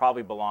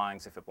probably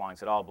belongs, if it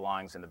belongs at all,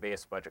 belongs in the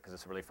base budget because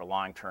it's really for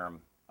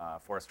long-term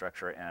force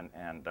structure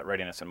and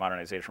readiness and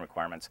modernization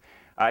requirements.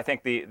 I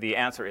think the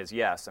answer is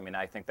yes. I mean,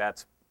 I think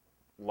that's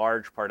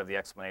large part of the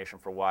explanation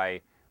for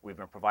why we've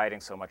been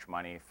providing so much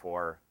money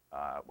for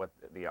what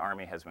the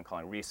Army has been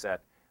calling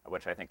reset,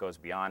 which I think goes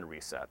beyond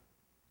reset.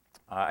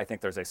 I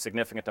think there's a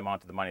significant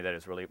amount of the money that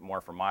is really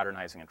more for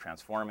modernizing and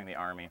transforming the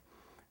Army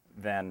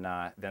than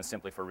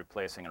simply for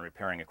replacing and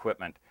repairing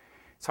equipment.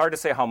 It's hard to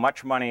say how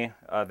much money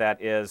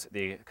that is.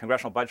 The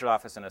Congressional Budget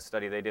Office, in a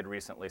study they did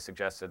recently,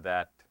 suggested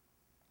that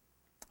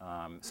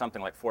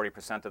something like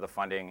 40% of the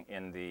funding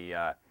in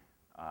the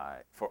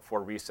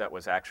for reset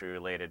was actually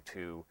related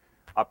to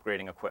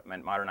upgrading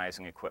equipment,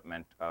 modernizing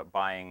equipment,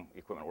 buying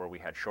equipment where we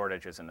had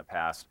shortages in the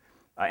past.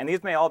 And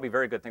these may all be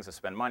very good things to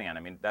spend money on.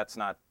 I mean, that's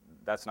not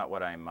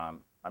what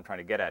I'm trying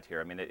to get at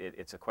here. I mean,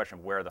 it's a question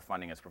of where the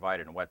funding is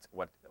provided and what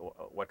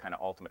kind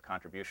of ultimate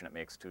contribution it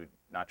makes to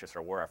not just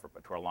our war effort,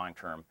 but to our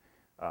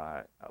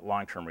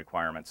long-term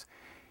requirements.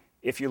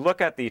 If you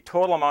look at the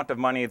total amount of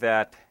money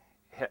that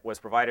was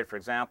provided, for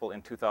example,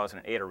 in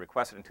 2008 or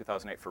requested in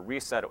 2008 for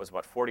reset, it was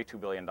about $42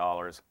 billion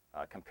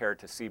compared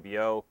to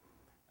CBO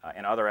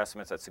and other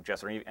estimates that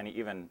suggest, or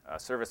even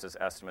services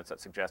estimates that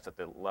suggest that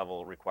the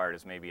level required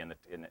is maybe in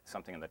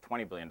something in the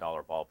 $20 billion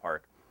ballpark.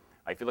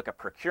 If you look at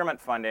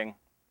procurement funding,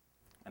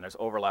 and there's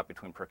overlap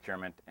between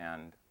procurement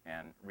and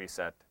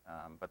reset,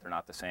 but they're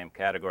not the same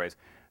categories.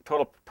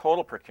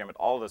 Total procurement,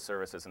 all of the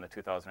services in the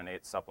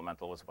 2008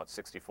 supplemental was about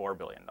 $64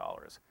 billion,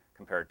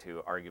 compared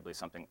to arguably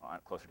something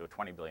closer to a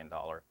 $20 billion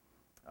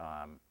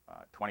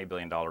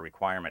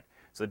requirement.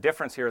 So the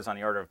difference here is on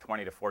the order of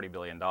 $20 to $40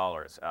 billion.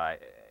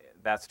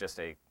 That's just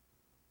a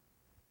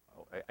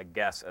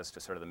guess as to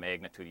sort of the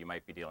magnitude you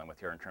might be dealing with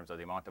here in terms of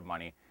the amount of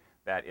money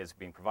that is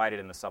being provided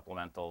in the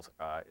supplementals,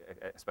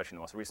 especially in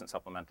the most recent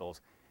supplementals,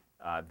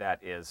 that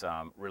is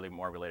really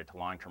more related to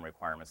long-term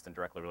requirements than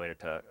directly related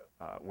to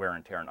wear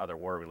and tear and other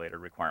war-related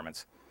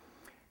requirements.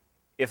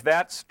 If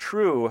that's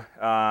true,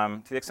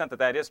 to the extent that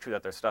that is true,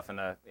 that there's stuff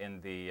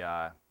in these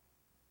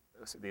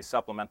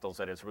supplementals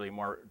that is really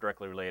more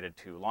directly related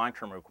to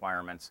long-term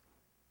requirements,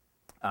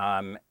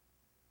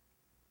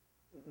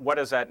 what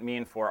does that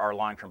mean for our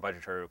long-term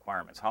budgetary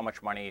requirements? How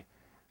much money,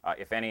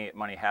 if any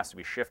money, has to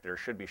be shifted or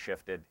should be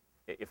shifted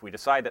if we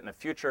decide that in the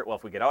future, well,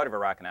 if we get out of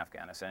Iraq and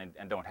Afghanistan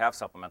and don't have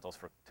supplementals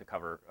to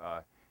cover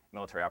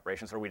military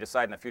operations, or we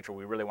decide in the future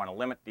we really want to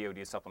limit DoD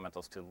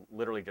supplementals to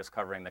literally just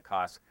covering the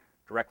costs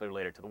directly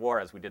related to the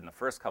war, as we did in the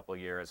first couple of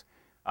years,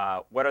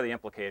 what are the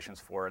implications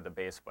for the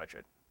base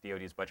budget,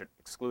 DoD's budget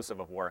exclusive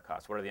of war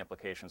costs? What are the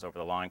implications over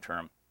the long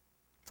term?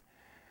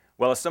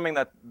 Well, assuming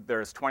that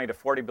there's $20 to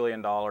 $40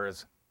 billion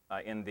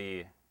in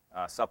the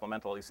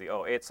supplemental, at least the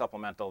 2008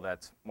 supplemental,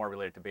 that's more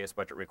related to base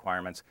budget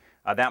requirements,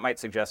 that might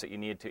suggest that you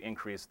need to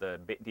increase the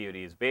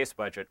DoD's base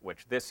budget,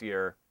 which this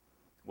year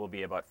will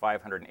be about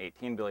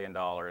 $518 billion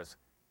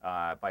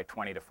by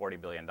 $20 to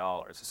 $40 billion.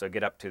 So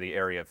get up to the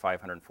area of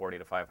 $540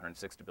 to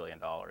 $560 billion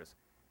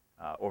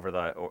over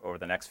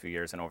the next few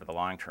years and over the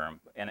long term.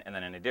 And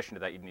then in addition to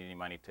that, you need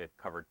money to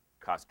cover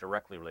costs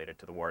directly related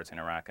to the wars in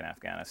Iraq and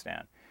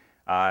Afghanistan.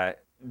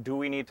 Do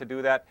we need to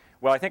do that?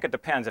 Well, I think it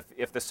depends.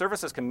 If the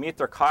services can meet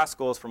their cost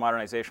goals for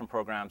modernization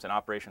programs and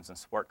operations and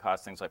support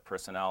costs, things like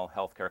personnel,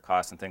 healthcare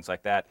costs, and things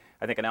like that,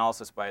 I think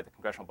analysis by the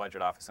Congressional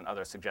Budget Office and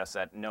others suggests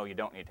that, no, you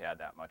don't need to add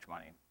that much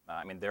money.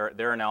 I mean,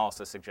 their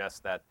analysis suggests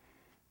that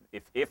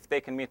if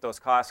they can meet those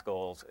cost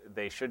goals,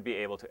 they should be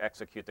able to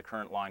execute the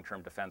current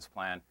long-term defense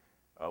plan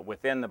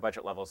within the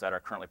budget levels that are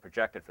currently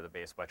projected for the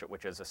base budget,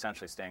 which is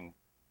essentially staying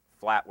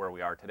flat where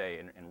we are today,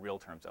 in real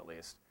terms at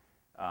least.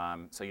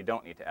 So you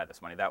don't need to add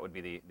this money. That would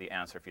be the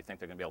answer if you think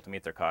they're going to be able to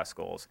meet their cost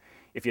goals.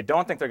 If you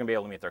don't think they're going to be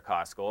able to meet their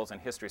cost goals,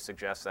 and history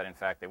suggests that in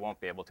fact they won't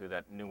be able to,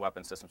 that new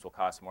weapon systems will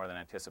cost more than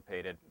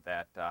anticipated,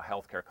 that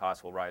healthcare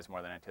costs will rise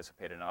more than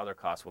anticipated, and other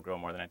costs will grow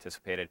more than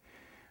anticipated,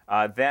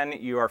 then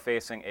you are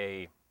facing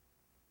a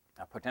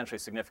potentially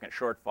significant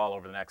shortfall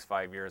over the next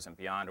 5 years and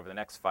beyond. Over the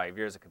next 5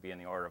 years, it could be in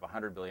the order of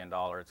 $100 billion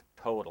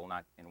total,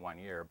 not in 1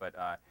 year, but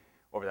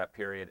over that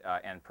period,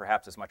 and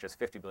perhaps as much as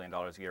 $50 billion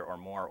a year or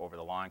more over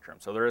the long term.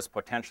 So there is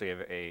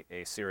potentially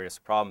a serious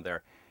problem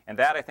there. And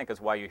that, I think, is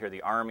why you hear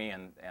the Army,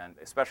 and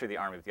especially the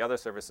Army, but the other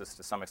services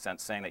to some extent,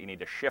 saying that you need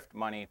to shift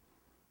money.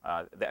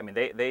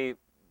 They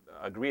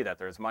agree that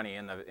there's money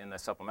in the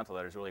supplemental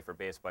that is really for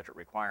base budget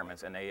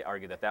requirements, and they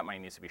argue that money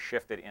needs to be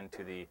shifted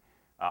into the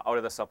out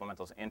of the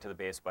supplementals into the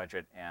base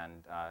budget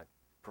and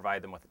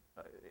provide them with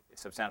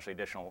substantial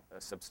additional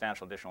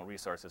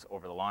resources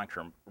over the long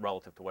term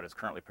relative to what is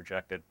currently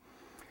projected.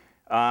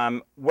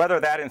 Whether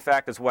that, in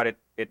fact, is what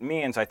it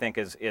means, I think,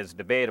 is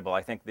debatable.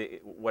 I think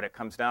what it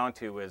comes down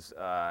to is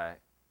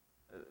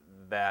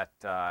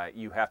that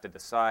you have to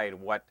decide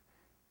what,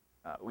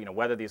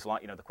 whether these,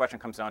 the question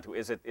comes down to,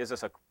 is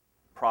this a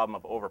problem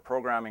of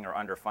over-programming or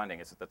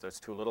underfunding? Is it that there's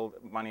too little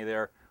money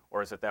there,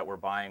 or is it that we're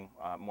buying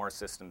more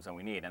systems than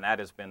we need? And that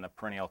has been the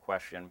perennial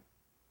question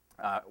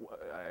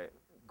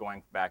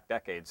going back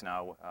decades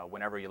now.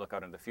 Whenever you look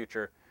out into the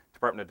future,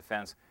 Department of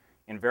Defense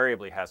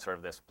invariably has sort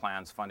of this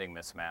plans funding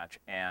mismatch,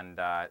 and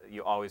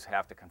you always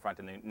have to confront,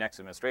 and the next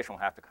administration will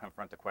have to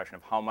confront the question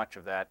of how much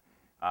of that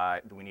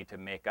do we need to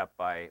make up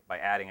by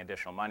adding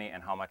additional money,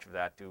 and how much of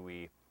that do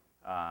we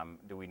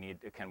need,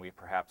 can we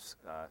perhaps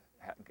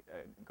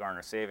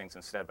garner savings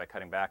instead by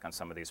cutting back on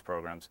some of these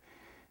programs.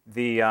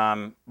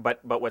 But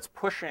what's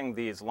pushing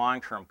these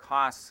long-term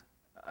costs,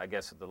 I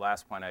guess the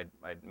last point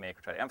I'd make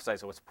or try to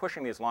emphasize, what's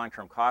pushing these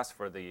long-term costs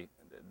for the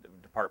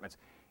departments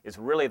is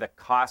really the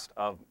cost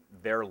of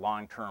their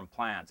long-term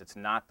plans. It's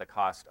not the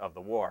cost of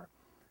the war.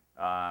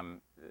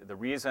 The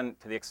reason,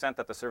 to the extent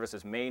that the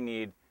services may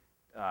need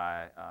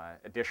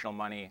additional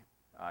money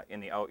in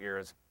the out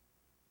years,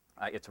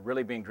 it's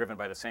really being driven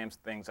by the same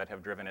things that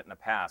have driven it in the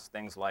past,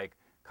 things like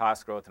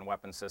cost growth in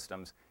weapon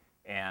systems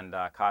and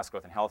cost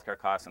growth in healthcare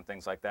costs and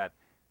things like that,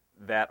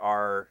 that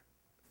are,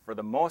 for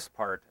the most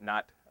part,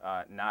 not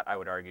I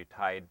would argue,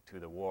 tied to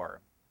the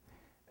war.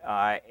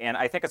 And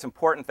I think it's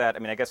important that,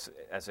 I guess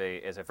as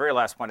a very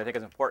last point, I think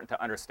it's important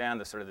to understand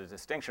the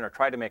distinction, or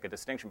try to make a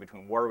distinction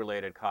between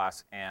war-related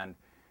costs and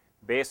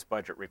base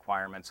budget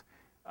requirements.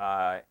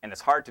 And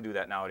it's hard to do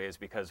that nowadays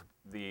because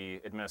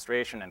the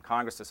administration and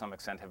Congress, to some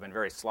extent, have been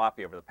very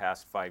sloppy over the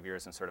past 5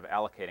 years in sort of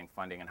allocating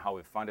funding and how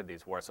we've funded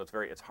these wars. So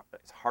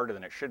it's harder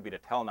than it should be to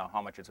tell now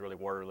how much is really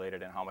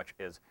war-related and how much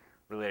is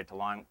related to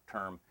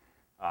long-term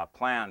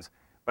plans.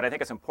 But I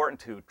think it's important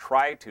to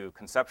try to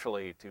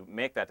conceptually to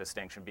make that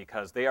distinction,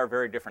 because they are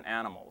very different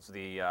animals.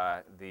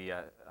 They're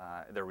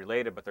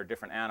related, but they're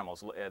different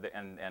animals.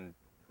 And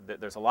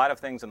there's a lot of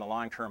things in the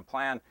long-term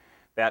plan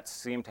that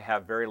seem to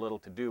have very little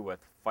to do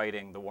with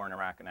fighting the war in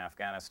Iraq and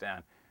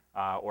Afghanistan,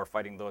 or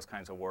fighting those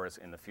kinds of wars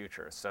in the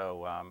future.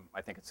 So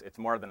I think it's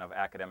more than of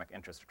academic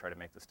interest to try to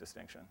make this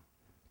distinction.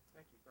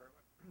 Thank you very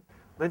much.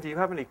 Lynn, do you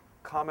have any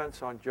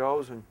comments on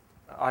Joe's on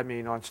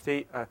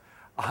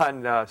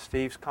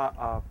Steve's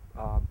comments?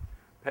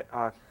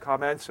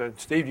 And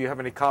Steve, do you have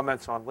any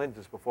comments on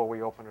Linda's before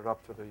we open it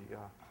up to the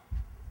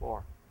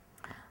floor?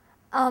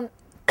 Well,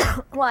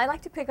 I'd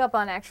like to pick up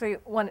on actually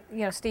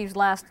Steve's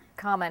last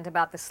comment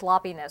about the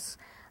sloppiness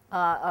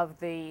of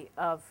the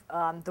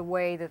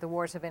way that the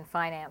wars have been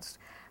financed,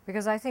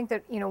 because I think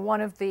that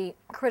one of the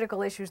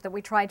critical issues that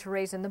we tried to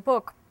raise in the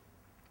book,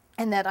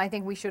 and that I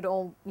think we should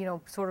all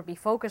sort of be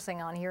focusing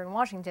on here in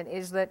Washington,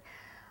 is that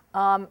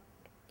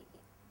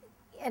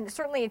and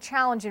certainly a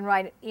challenge in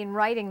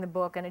writing the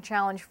book, and a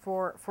challenge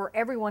for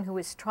everyone who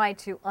has tried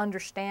to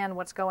understand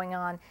what's going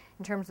on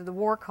in terms of the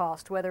war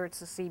cost, whether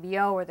it's the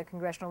CBO or the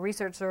Congressional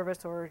Research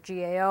Service or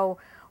GAO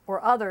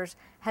or others,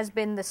 has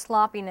been the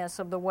sloppiness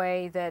of the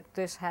way that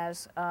this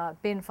has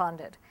been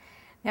funded.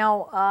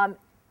 Now,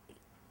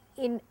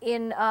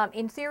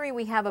 in theory,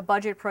 we have a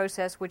budget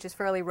process which is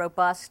fairly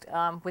robust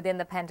within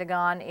the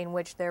Pentagon, in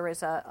which there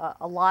is a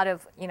lot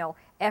of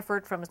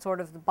effort from sort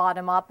of the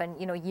bottom up, and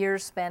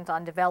years spent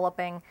on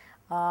developing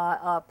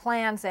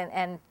plans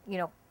and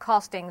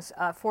costings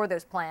for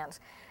those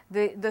plans.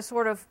 The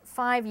sort of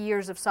 5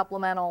 years of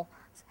supplemental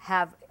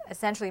have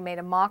essentially made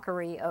a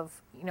mockery of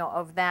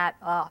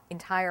that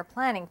entire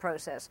planning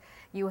process.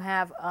 You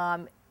have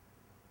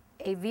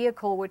a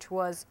vehicle which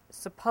was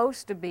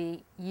supposed to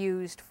be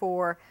used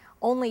for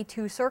only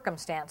two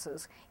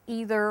circumstances,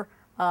 either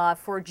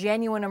for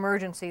genuine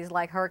emergencies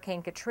like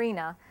Hurricane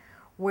Katrina,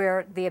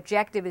 where the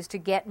objective is to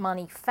get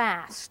money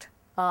fast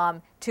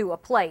to a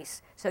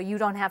place, so you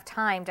don't have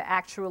time to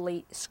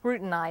actually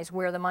scrutinize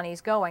where the money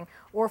is going,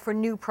 or for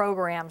new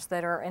programs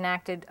that are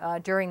enacted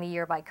during the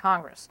year by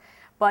Congress.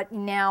 But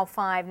now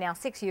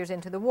 6 years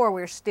into the war,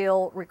 we're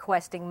still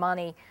requesting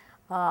money,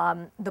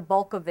 the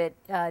bulk of it,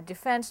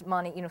 defense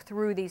money,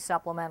 through these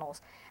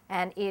supplementals.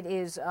 And it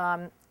is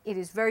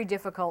very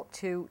difficult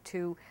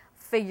to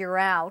figure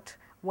out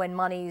when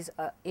money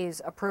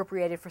is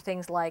appropriated for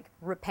things like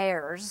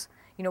repairs,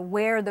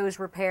 where those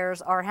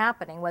repairs are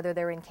happening, whether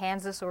they're in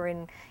Kansas or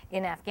in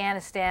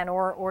Afghanistan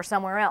or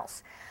somewhere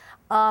else.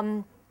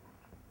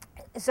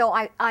 So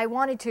I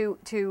wanted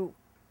to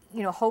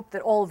hope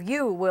that all of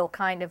you will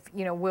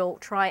will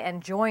try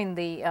and join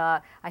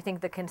I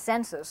think the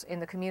consensus in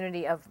the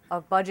community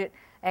of budget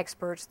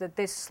experts that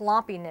this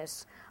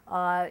sloppiness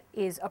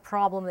is a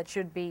problem that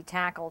should be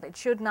tackled. It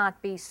should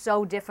not be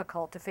so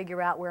difficult to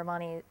figure out where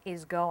money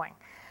is going.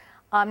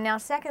 Now,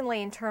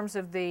 secondly, in terms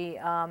of the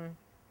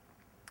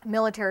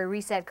military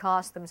reset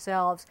costs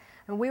themselves,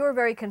 and we were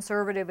very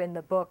conservative in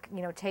the book,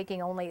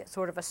 taking only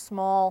sort of a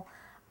small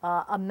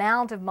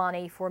amount of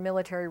money for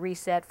military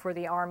reset for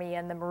the Army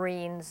and the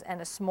Marines, and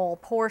a small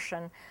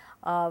portion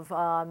of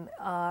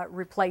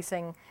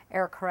replacing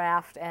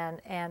aircraft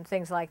and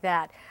things like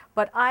that.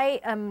 But I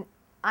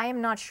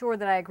am not sure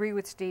that I agree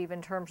with Steve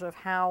in terms of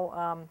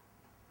how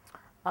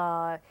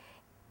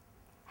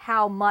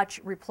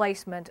much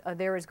replacement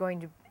there is going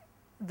to.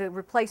 The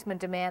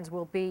replacement demands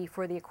will be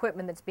for the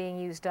equipment that's being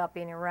used up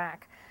in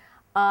Iraq.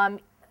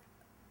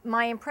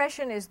 My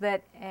impression is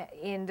that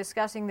in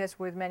discussing this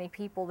with many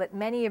people, that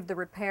many of the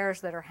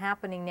repairs that are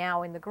happening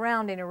now in the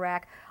ground in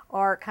Iraq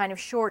are kind of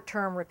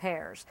short-term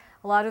repairs.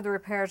 A lot of the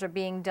repairs are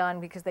being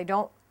done because they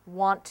don't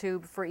want to,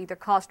 for either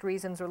cost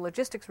reasons or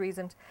logistics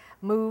reasons,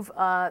 move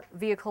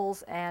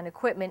vehicles and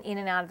equipment in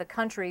and out of the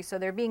country, so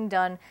they're being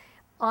done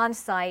on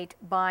site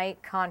by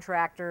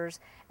contractors,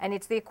 and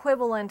it's the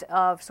equivalent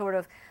of sort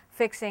of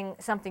fixing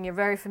something you're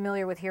very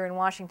familiar with here in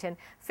Washington,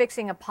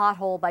 fixing a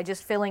pothole by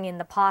just filling in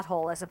the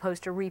pothole as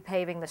opposed to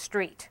repaving the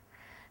street.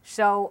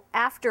 So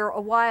after a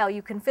while,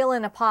 you can fill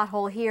in a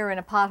pothole here and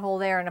a pothole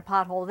there and a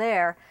pothole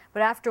there,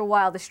 but after a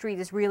while the street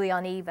is really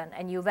uneven,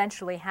 and you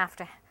eventually have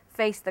to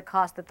face the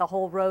cost that the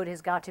whole road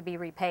has got to be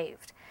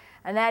repaved.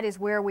 And that is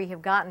where we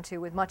have gotten to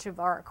with much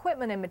of our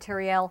equipment and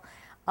materiel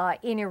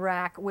in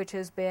Iraq, which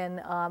has been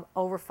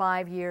over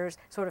 5 years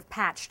sort of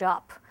patched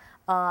up.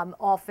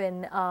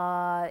 Often,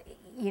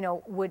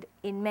 would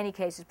in many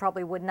cases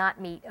probably would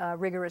not meet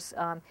rigorous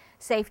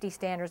safety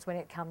standards when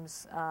it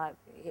comes,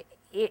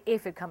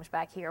 if it comes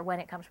back here,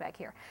 when it comes back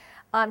here.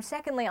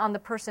 Secondly, on the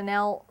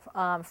personnel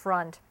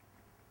front,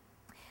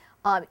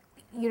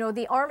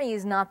 the Army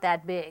is not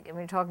that big. I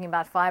mean, we're talking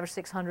about 500,000 or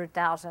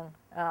 600,000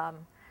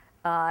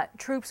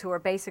 troops who are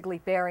basically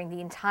bearing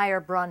the entire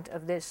brunt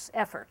of this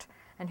effort,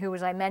 and who,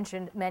 as I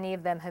mentioned, many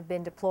of them have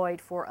been deployed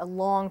for a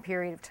long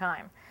period of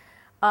time.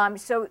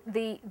 So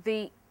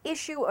the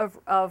issue of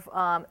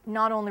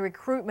not only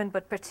recruitment,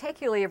 but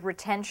particularly of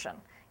retention,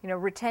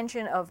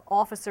 retention of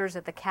officers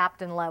at the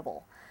captain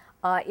level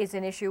is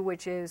an issue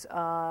which is,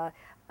 I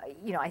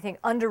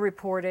think,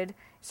 underreported.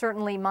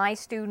 Certainly my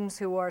students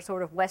who are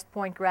sort of West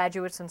Point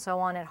graduates and so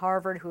on at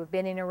Harvard who have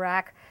been in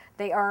Iraq,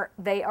 they are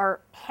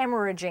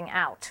hemorrhaging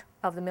out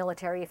of the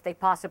military if they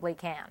possibly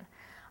can.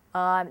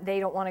 They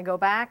don't want to go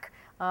back.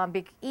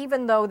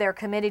 Even though they're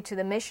committed to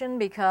the mission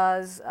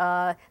because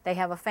they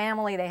have a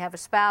family, they have a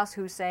spouse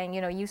who's saying,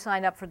 you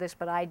signed up for this,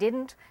 but I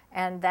didn't,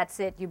 and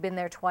that's it. You've been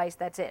there twice,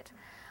 that's it.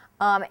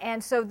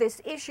 And so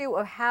this issue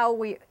of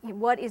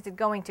what is it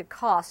going to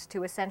cost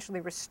to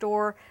essentially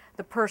restore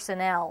the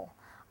personnel,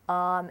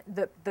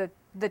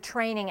 the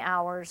training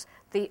hours,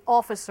 the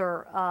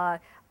officer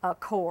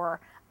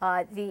corps,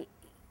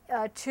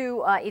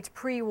 to its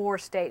pre-war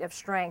state of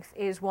strength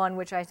is one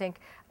which I think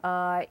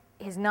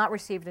has not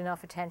received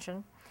enough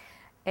attention.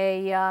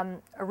 A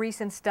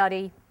recent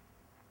study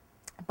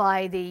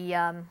by the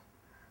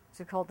what's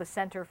it called, the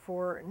Center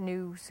for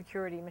New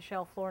Security,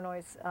 Michelle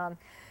Flournoy's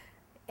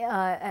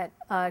at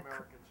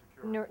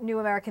New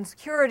American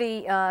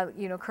Security,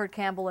 Kurt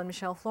Campbell and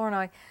Michelle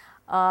Flournoy,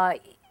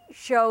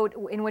 showed,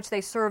 in which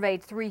they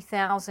surveyed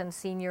 3,000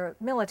 senior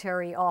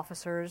military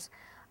officers,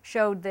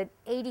 showed that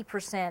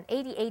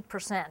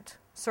 88%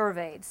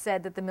 surveyed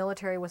said that the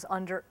military was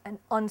under an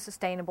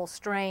unsustainable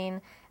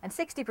strain, and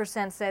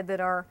 60% said that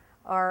our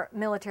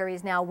military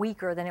is now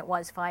weaker than it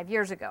was 5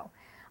 years ago,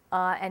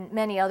 and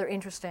many other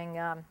interesting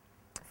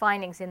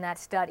findings in that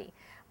study.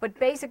 But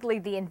basically,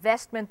 the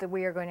investment that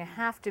we are going to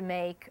have to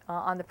make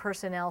on the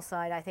personnel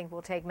side, I think,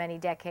 will take many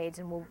decades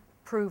and will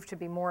prove to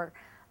be more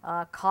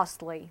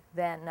costly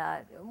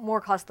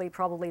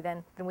probably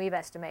than we've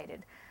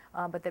estimated,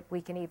 but that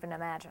we can even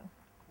imagine.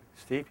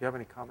 Steve, you have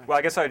any comments? Well,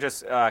 I guess I would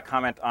just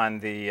comment on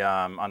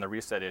the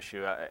reset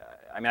issue.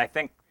 I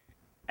think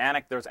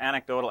there's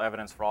anecdotal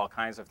evidence for all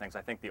kinds of things.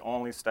 I think the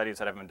only studies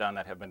that have been done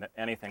that have been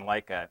anything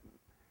like a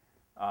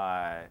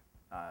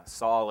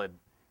solid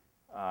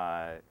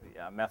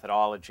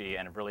methodology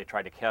and have really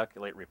tried to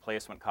calculate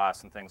replacement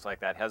costs and things like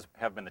that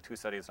have been the two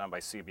studies done by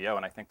CBO,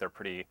 and I think the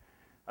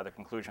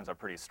conclusions are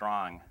pretty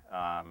strong.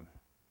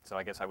 So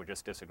I guess I would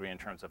just disagree in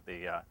terms of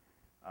the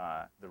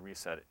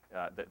reset,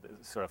 the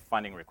sort of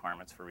funding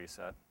requirements for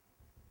reset.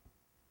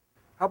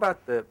 How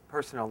about the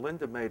personnel?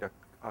 Linda made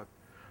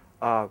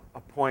a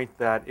point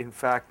that, in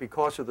fact,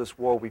 because of this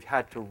war, we've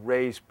had to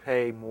raise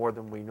pay more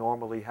than we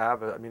normally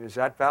have. I mean, is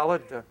that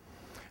valid?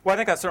 Well, I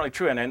think that's certainly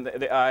true, and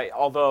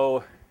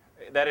although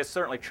that is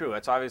certainly true,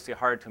 it's obviously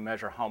hard to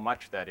measure how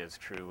much that is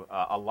true.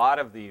 A lot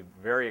of the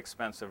very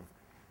expensive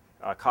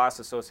costs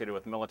associated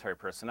with military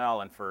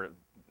personnel, and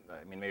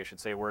maybe I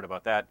should say a word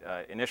about that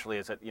initially,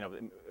 is that,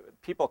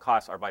 people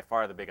costs are by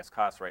far the biggest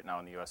costs right now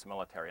in the U.S.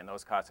 military, and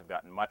those costs have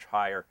gotten much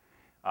higher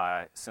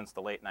since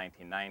the late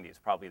 1990s.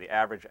 Probably the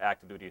average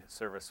active duty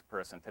service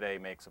person today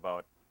makes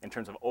about, in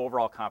terms of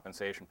overall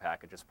compensation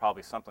package, is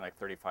probably something like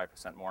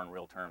 35% more in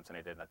real terms than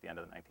they did at the end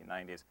of the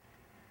 1990s.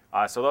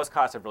 So those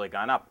costs have really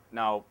gone up.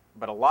 Now,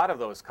 but a lot of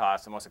those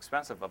costs, the most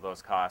expensive of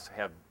those costs,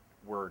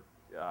 were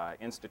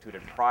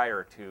instituted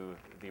prior to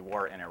the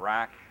war in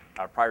Iraq,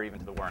 prior even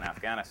to the war in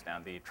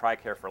Afghanistan. The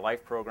TRICARE for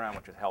Life program,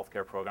 which is a health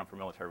care program for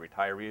military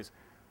retirees,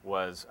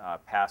 was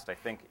passed, I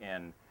think,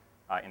 in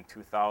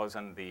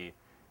 2000. The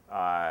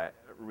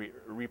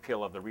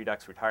repeal of the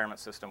Redux retirement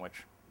system,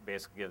 which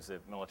basically gives the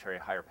military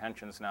higher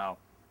pensions now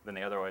than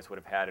they otherwise would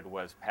have had, it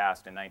was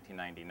passed in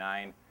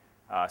 1999.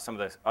 Some of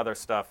the other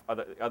stuff,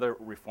 other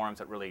reforms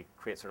that really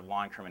create sort of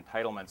long-term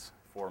entitlements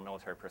for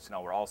military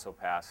personnel were also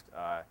passed,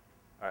 or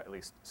at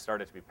least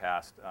started to be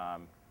passed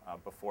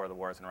before the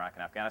wars in Iraq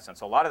and Afghanistan.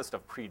 So a lot of the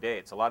stuff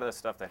predates. A lot of the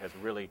stuff that has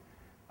really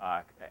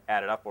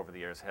added up over the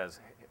years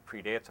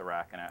predates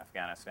Iraq and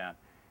Afghanistan.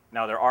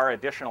 Now, there are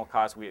additional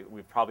costs.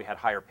 We've probably had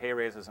higher pay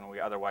raises than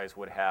we otherwise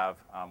would have,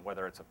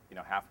 whether it's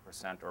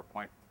 0.5% or a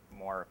point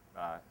more,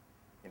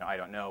 I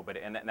don't know. But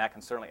and that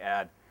can certainly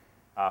add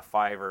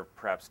 $5 or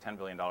perhaps $10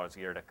 billion a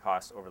year to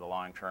costs over the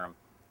long term.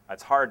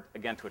 It's hard,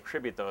 again, to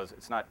attribute those.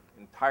 It's not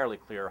entirely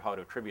clear how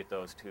to attribute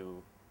those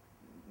to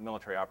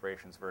military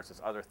operations versus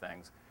other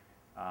things.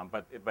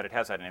 But it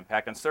has had an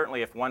impact. And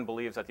certainly if one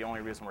believes that the only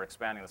reason we're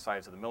expanding the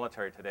size of the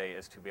military today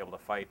is to be able to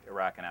fight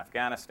Iraq and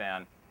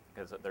Afghanistan,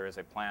 because there is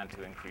a plan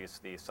to increase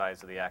the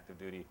size of the active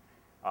duty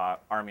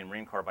Army and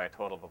Marine Corps by a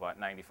total of about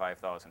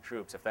 95,000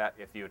 troops.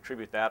 If you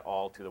attribute that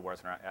all to the wars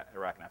in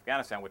Iraq and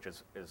Afghanistan, which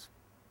is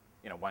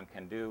one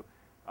can do,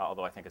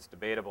 although I think it's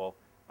debatable,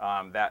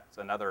 that's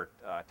another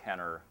 $10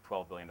 or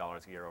 $12 billion a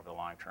year over the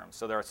long term.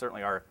 So there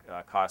certainly are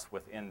costs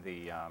within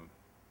the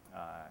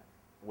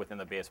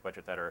base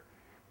budget that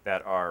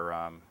are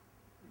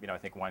I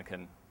think one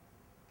can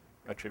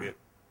attribute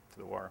to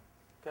the war.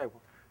 Okay.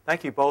 Well,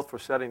 thank you both for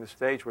setting the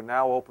stage. We're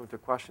now open to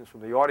questions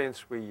from the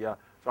audience. It's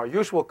our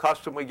usual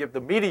custom. We give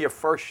the media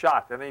first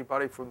shot.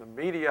 Anybody from the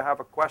media have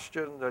a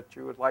question that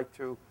you would like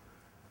to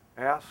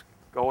ask?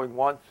 Going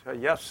once?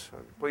 Yes,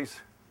 please.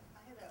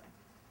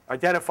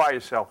 Identify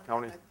yourself,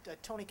 Tony.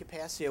 Tony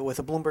Capaccio with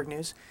the Bloomberg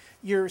News.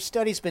 Your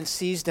study's been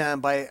seized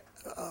on by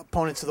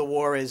opponents of the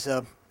war as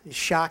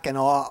shock and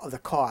awe of the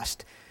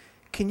cost.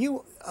 Can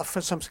you,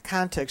 for some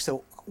context,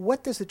 though,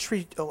 what does the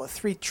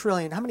 $3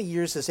 trillion, how many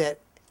years does that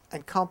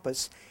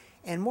encompass?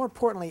 And more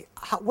importantly,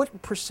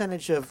 what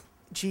percentage of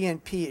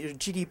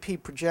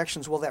GDP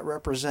projections will that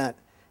represent?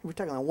 We're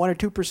talking like 1 or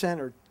 2%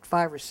 or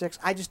 5 or 6.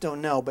 I just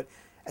don't know, but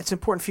it's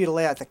important for you to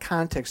lay out the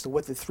context of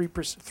what the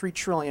 $3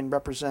 trillion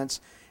represents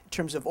in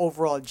terms of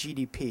overall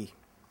GDP.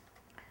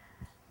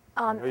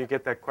 You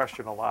get that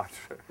question a lot.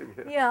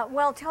 Yeah,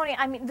 well, Tony,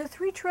 the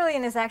 $3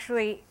 trillion is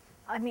actually,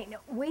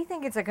 we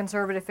think it's a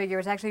conservative figure.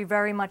 It's actually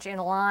very much in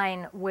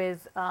line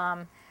with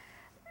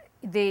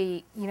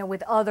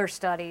with other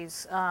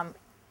studies.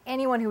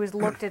 Anyone who has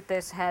looked at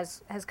this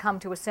has come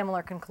to a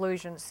similar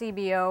conclusion.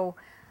 CBO,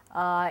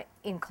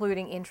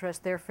 including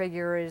interest, their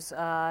figure is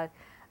about,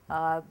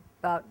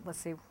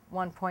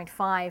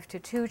 1.5 to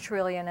 2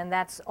 trillion, and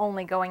that's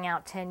only going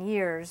out 10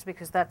 years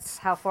because that's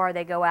how far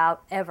they go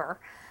out ever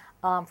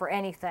for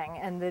anything.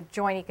 And the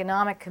Joint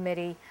Economic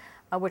Committee,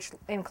 which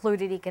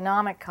included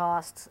economic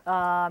costs,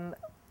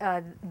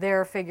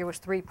 their figure was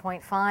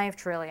 3.5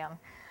 trillion.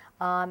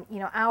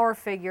 Our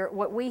figure,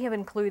 what we have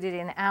included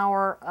in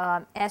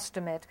our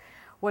estimate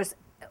was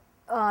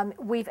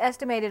we've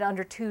estimated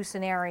under 2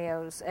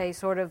 scenarios, a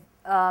sort of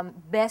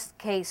best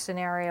case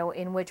scenario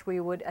in which we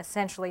would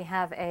essentially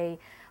have a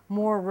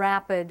more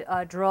rapid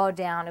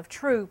drawdown of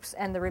troops,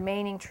 and the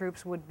remaining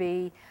troops would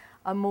be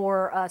a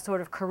more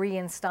sort of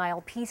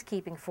Korean-style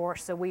peacekeeping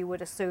force. So we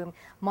would assume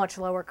much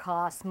lower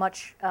costs,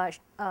 much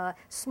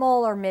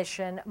smaller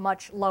mission,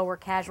 much lower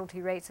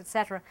casualty rates,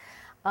 etc.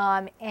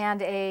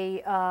 And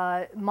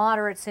a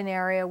moderate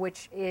scenario,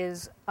 which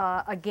is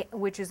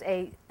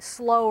a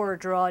slower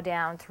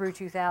drawdown through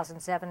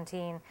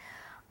 2017,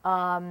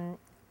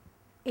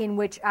 in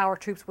which our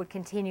troops would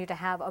continue to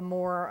have a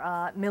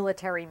more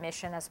military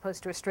mission as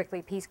opposed to a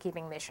strictly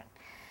peacekeeping mission.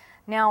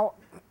 Now,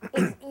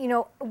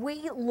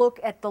 we look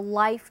at the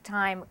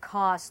lifetime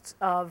costs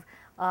of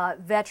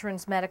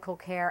veterans' medical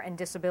care and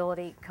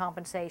disability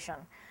compensation,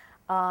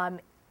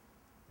 and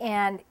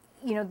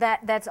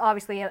that's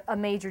obviously a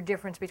major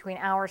difference between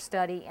our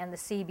study and the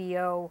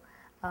CBO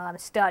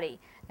study.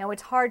 Now,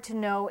 it's hard to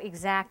know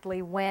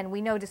exactly when.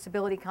 We know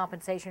disability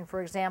compensation,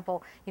 for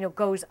example,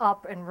 goes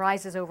up and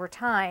rises over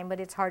time,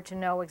 but it's hard to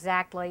know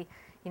exactly,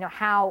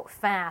 how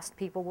fast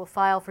people will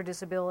file for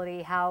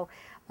disability, how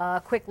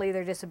quickly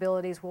their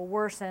disabilities will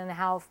worsen,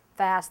 how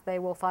fast they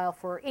will file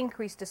for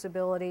increased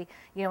disability,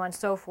 and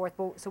so forth.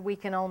 So we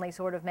can only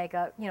sort of make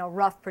a,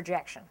 rough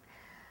projection.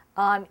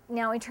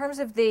 Now, in terms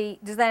of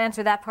does that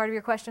answer that part of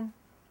your question?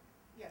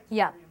 Yeah.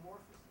 Yeah. Very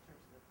amorphous in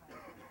terms of the time. I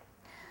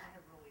don't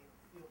have really a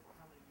feel for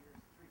how many years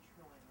 3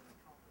 trillion would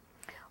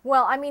encompass.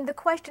 Well, I mean, the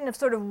question of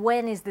sort of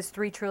when is this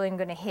 $3 trillion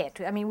going to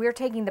hit? I mean, we're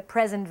taking the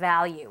present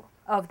value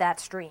of that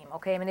stream,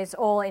 okay? I mean, it's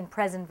all in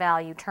present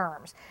value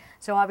terms.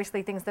 So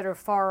obviously things that are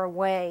far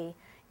away,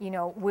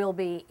 will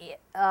be,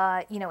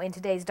 in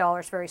today's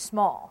dollars very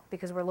small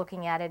because we're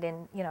looking at it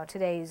in,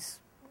 today's,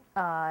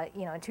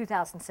 in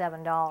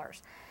 2007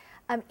 dollars.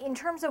 In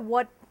terms of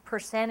what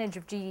percentage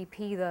of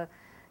GDP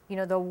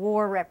the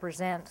war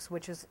represents,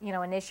 which is,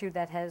 an issue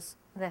that has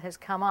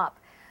come up,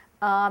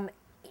 the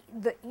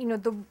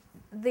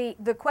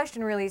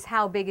question really is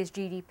how big is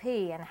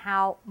GDP and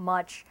how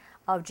much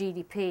of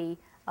GDP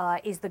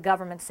is the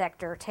government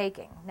sector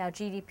taking. Now,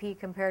 GDP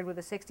compared with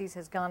the 60s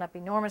has gone up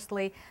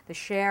enormously. The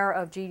share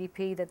of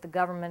GDP that the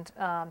government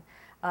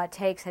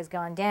takes has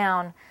gone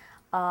down.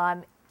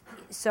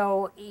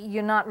 So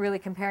you're not really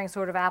comparing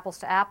sort of apples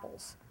to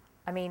apples.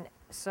 I mean,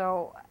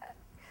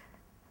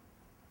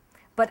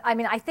 but I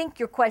mean, I think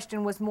your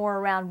question was more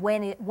around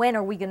when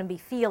are we going to be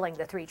feeling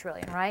the $3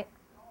 trillion, right?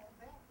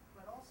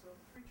 But also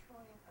 3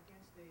 trillion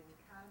against an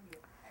economy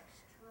of X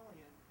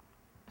trillion.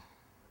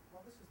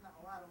 Well, this is not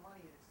a lot of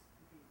money, as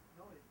to be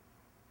noted.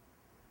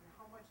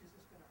 How much is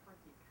this going to hurt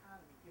the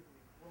economy given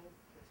the growth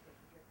that's going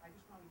to project? I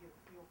just want to get a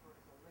feel for it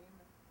as a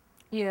layman.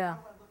 Yeah.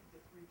 How do I look at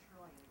the 3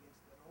 trillion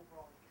against an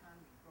overall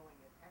economy growing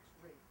at X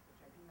rate, which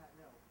I do not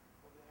know,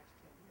 over the next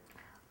 10 years?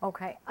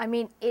 Okay. I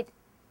mean,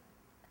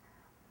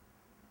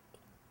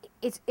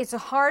 it's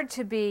hard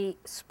to be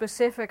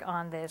specific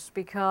on this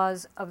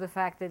because of the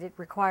fact that it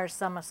requires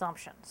some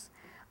assumptions.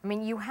 I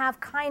mean, you have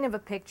kind of a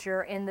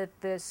picture in that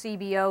the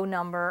CBO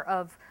number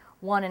of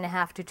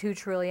 1.5 to 2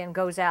 trillion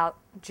goes out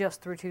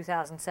just through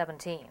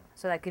 2017.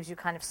 So that gives you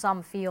kind of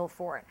some feel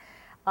for it.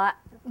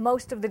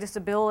 Most of the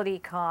disability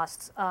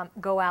costs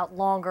go out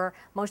longer.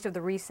 Most of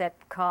the reset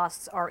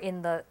costs are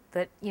in the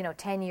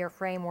 10-year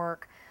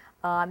framework.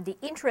 The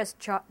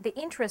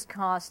interest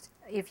cost,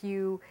 if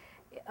you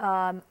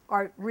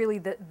are really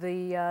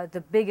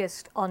the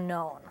biggest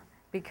unknown,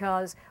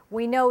 because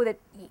we know that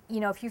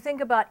if you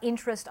think about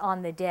interest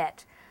on the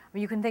debt,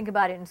 you can think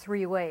about it in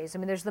 3 ways. I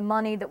mean, there's the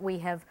money that we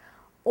have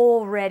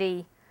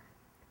already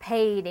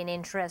paid in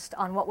interest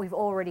on what we've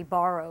already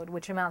borrowed,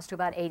 which amounts to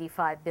about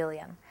 $85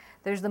 billion.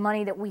 There's the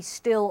money that we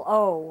still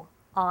owe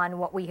on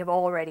what we have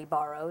already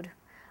borrowed,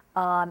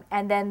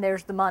 and then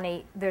there's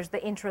the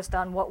interest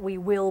on what we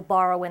will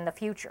borrow in the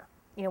future,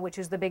 which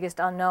is the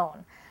biggest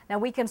unknown. Now,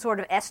 we can sort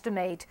of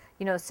estimate,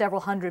 several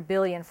hundred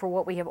billion for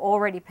what we have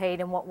already paid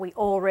and what we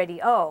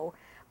already owe,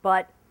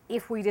 but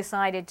if we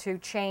decided to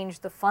change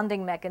the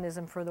funding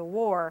mechanism for the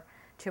war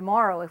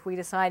tomorrow, if we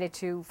decided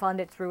to fund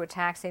it through a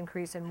tax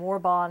increase in war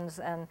bonds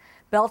and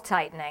belt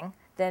tightening,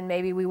 then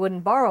maybe we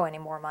wouldn't borrow any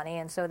more money,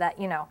 and so that,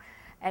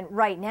 and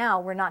right now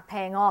we're not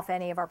paying off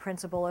any of our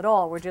principal at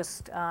all. We're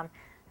just,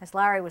 as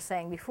Larry was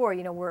saying before,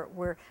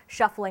 we're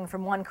shuffling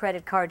from one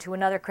credit card to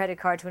another credit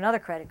card to another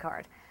credit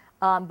card.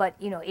 But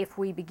if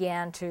we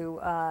began to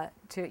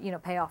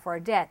pay off our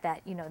debt,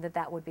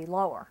 that would be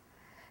lower.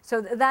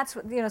 So that's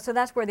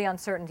where the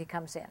uncertainty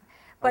comes in.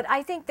 But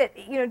I think that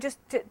just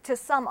to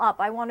sum up,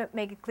 I want to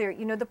make it clear.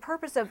 The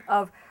purpose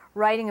of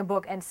writing a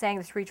book and saying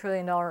the $3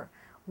 trillion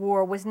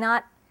war was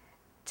not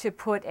to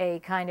put a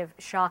kind of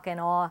shock and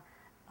awe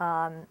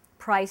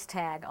price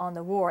tag on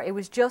the war. It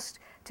was just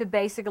to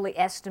basically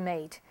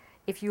estimate,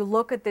 if you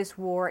look at this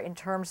war in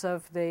terms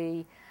of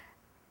the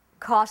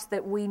cost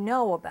that we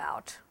know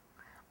about,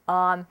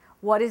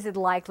 what is it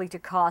likely to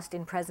cost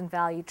in present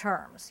value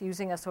terms,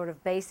 using a sort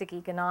of basic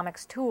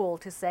economics tool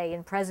to say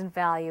in present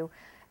value,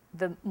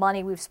 the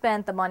money we've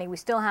spent, the money we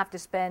still have to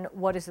spend,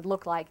 what does it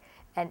look like?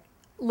 And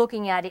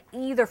looking at it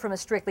either from a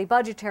strictly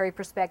budgetary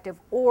perspective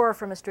or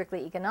from a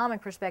strictly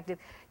economic perspective,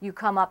 you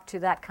come up to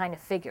that kind of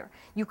figure.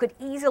 You could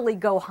easily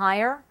go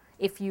higher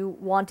if you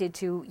wanted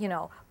to,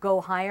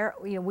 go higher.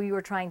 We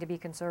were trying to be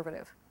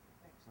conservative.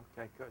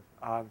 Okay, good.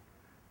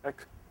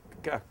 Next,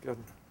 good.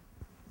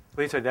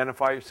 Please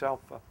identify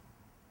yourself.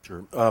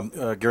 Sure.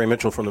 Gary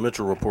Mitchell from the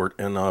Mitchell Report,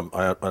 and I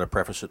want to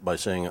preface it by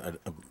saying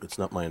it's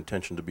not my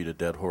intention to beat a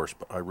dead horse,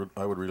 but I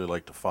would really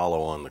like to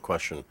follow on the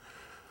question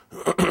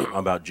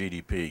about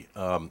GDP.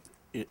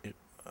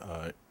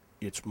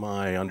 It's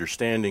my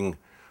understanding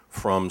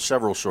from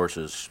several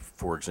sources,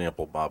 for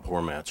example, Bob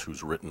Hormats,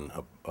 who's written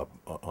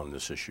on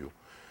this issue,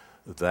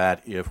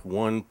 that if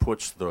one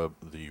puts the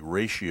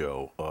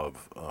ratio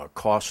of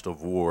cost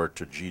of war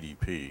to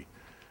GDP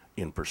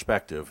in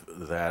perspective,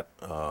 that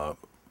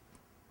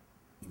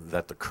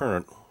the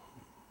current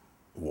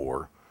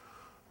wars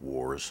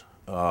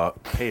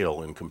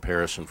pale in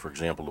comparison, for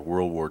example, to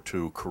World War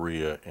II,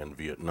 Korea, and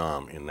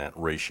Vietnam in that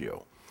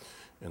ratio.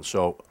 And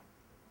so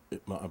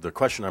the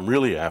question I'm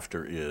really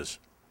after is,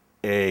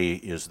 A,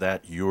 is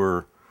that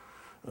your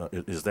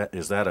is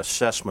that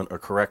assessment a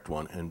correct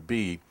one? And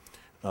B,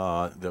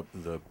 the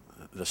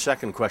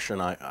second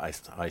question I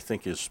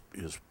think is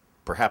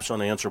perhaps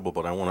unanswerable,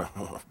 but I want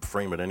to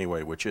frame it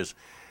anyway, which is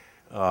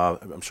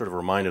I'm sort of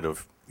reminded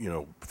of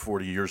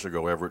 40 years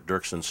ago Everett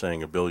Dirksen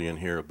saying $1 billion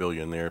here, $1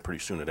 billion there. Pretty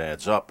soon it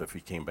adds up. If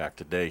he came back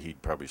today,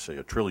 he'd probably say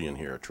 $1 trillion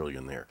here, $1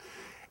 trillion there.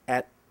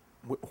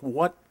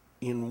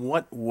 In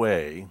what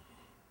way,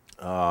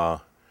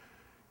 and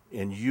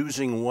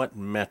using what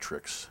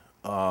metrics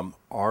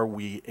are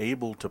we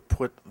able to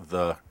put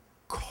the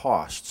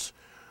costs,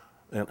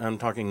 and I'm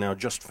talking now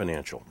just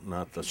financial,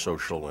 not the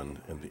social and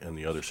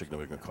the other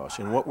significant costs.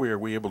 In what way are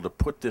we able to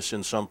put this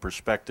in some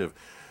perspective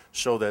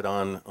so that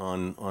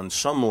on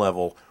some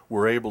level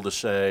we're able to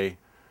say,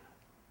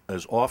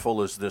 as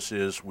awful as this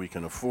is, we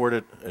can afford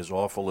it. As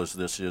awful as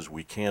this is,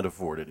 we can't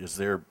afford it. Is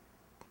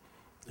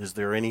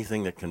there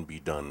anything that can be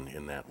done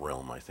in that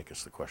realm, I think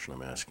is the question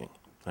I'm asking.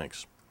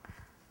 Thanks.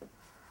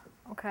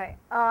 Okay.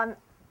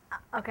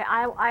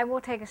 I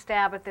will take a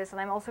stab at this,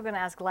 and I'm also going to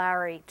ask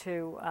Larry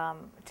to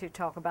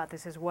talk about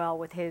this as well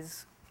with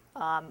his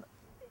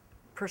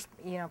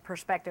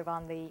perspective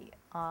on the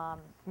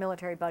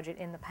military budget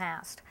in the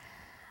past.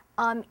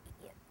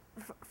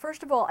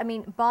 First of all,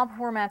 Bob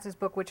Hormatz's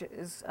book, which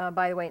is,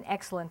 by the way, an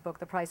excellent book,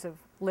 The Price of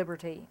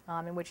Liberty,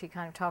 in which he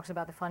kind of talks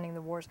about the funding of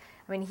the wars.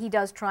 He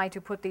does try to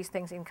put these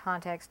things in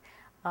context,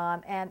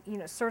 and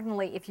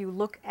certainly if you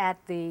look at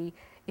the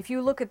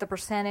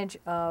percentage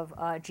of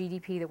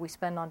GDP that we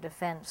spend on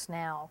defense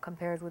now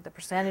compared with the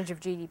percentage of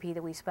GDP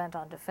that we spent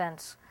on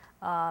defense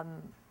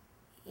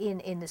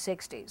in the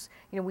 60s,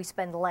 we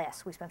spend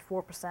less. We spend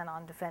 4%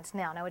 on defense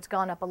now. Now, it's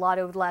gone up a lot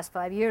over the last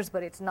 5 years,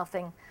 but it's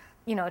nothing,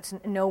 it's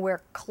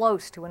nowhere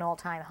close to an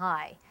all-time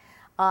high.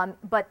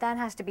 But that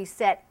has to be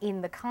set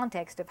in the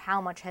context of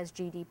how much has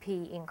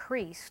GDP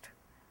increased,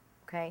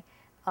 okay,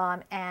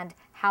 and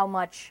how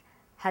much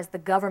has the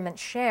government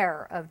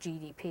share of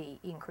GDP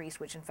increased,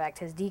 which in fact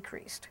has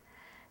decreased.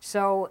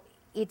 So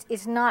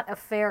it's not a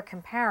fair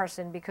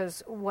comparison,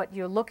 because what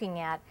you're looking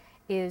at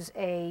is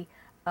a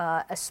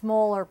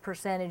smaller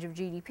percentage of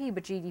GDP,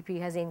 but GDP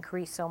has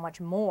increased so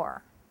much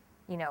more.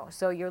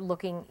 So you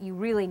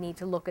really need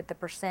to look at the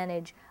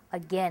percentage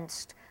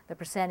against the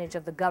percentage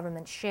of the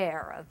government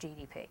share of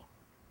GDP.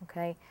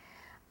 Okay,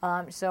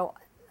 so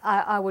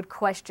I would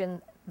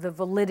question the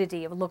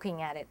validity of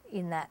looking at it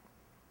in that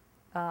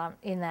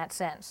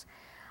sense.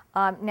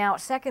 Now,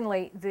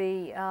 secondly,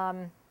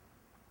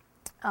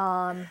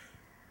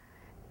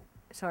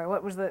 sorry,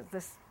 what was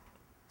the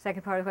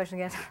second part of the question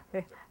again?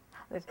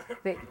 What is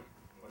true?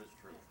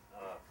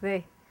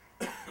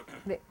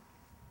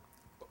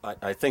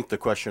 I think the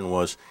question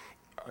was,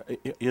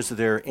 is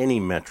there any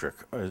metric?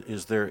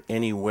 Is there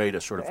any way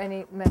to sort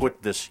of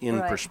put this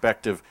in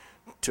perspective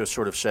to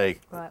sort of say,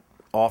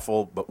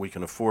 awful, but we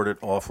can afford it,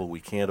 awful, we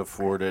can't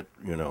afford it,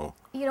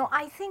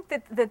 I think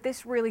that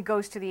this really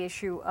goes to the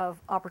issue of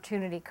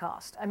opportunity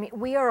cost.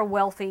 We are a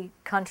wealthy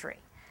country,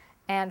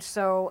 and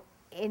so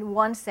in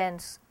one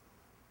sense,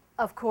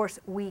 of course,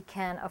 we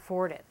can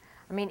afford it.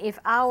 If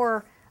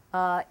our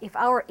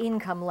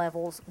income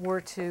levels were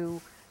to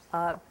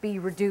be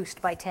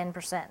reduced by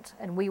 10%,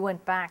 and we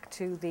went back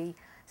to the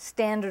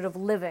standard of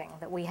living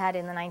that we had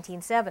in the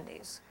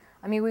 1970s,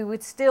 we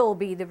would still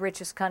be the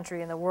richest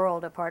country in the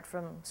world apart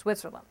from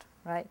Switzerland,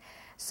 right?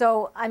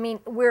 So,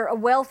 we're a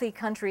wealthy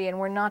country, and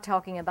we're not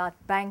talking about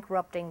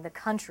bankrupting the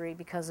country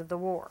because of the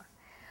war.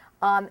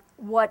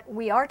 What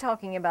we are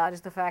talking about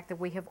is the fact that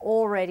we have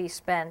already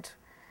spent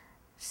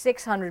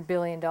 $600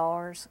 billion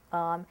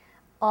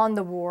on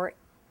the war,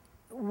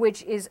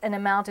 which is an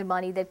amount of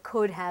money that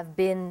could have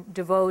been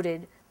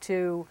devoted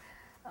to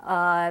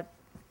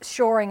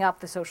shoring up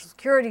the Social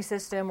Security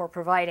system or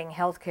providing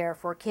health care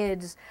for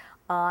kids.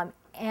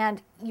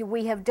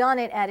 We have done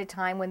it at a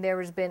time when there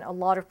has been a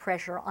lot of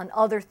pressure on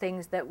other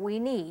things that we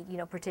need,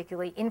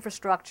 particularly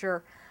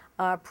infrastructure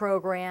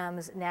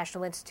programs,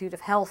 National Institute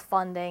of Health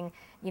funding,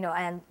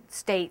 and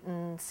state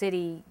and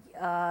city,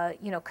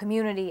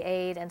 community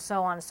aid, and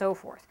so on and so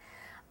forth.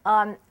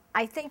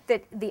 I think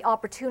that the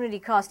opportunity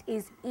cost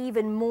is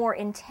even more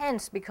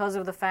intense because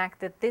of the fact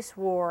that this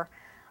war,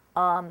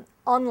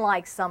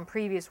 unlike some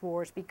previous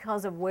wars,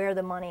 because of where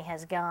the money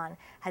has gone,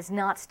 has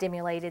not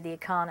stimulated the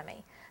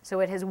economy. So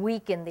it has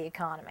weakened the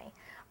economy,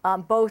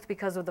 both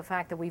because of the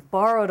fact that we've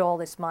borrowed all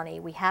this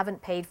money, we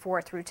haven't paid for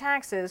it through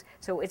taxes,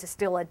 so it's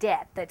still a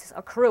debt that's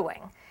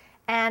accruing,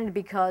 and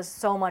because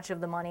so much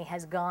of the money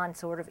has gone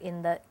sort of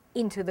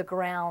into the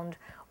ground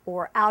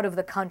or out of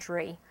the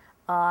country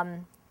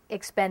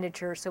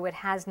expenditure, so it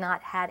has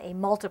not had a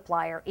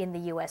multiplier in the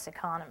U.S.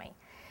 economy.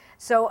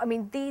 So,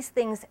 these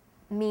things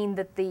mean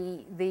that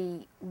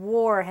the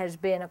war has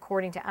been,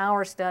 according to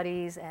our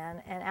studies,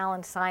 and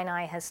Alan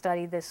Sinai has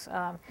studied this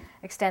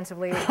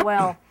extensively as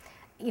well,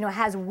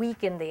 has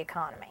weakened the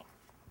economy.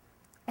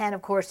 And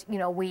of course,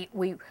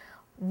 we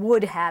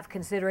would have,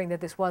 considering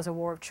that this was a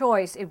war of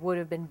choice, it would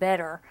have been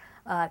better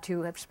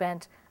to have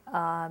spent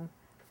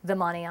the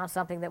money on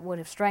something that would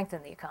have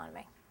strengthened the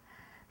economy.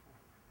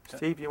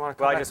 Steve, you want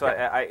to come back?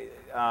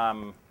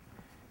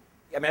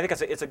 I mean, I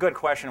think it's a good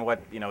question.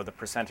 What the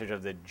percentage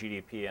of the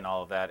GDP and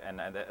all of that,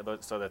 and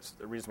so that's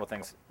a reasonable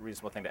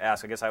thing to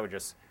ask. I guess I would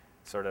just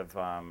sort of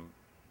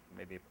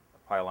maybe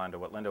pile on to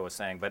what Linda was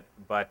saying,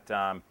 but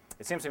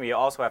it seems to me you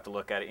also have to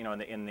look at it.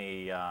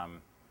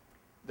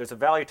 There's a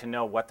value to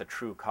know what the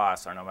true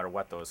costs are, no matter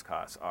what those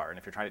costs are. And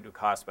if you're trying to do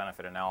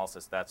cost-benefit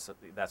analysis, that's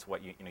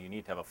what you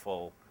need to have a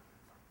full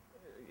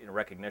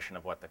recognition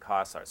of what the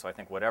costs are. So I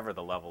think whatever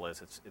the level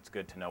is, it's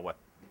good to know what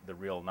the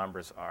real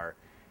numbers are.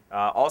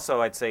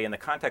 Also, I'd say in the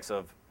context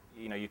of,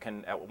 you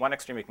can, at one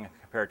extreme you can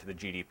compare it to the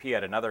GDP.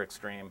 At another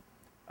extreme,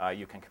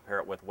 you can compare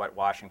it with what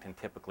Washington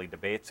typically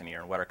debates in a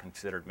year and what are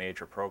considered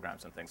major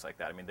programs and things like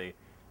that. I mean,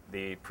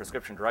 the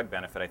prescription drug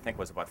benefit, I think,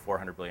 was about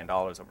 $400 billion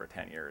over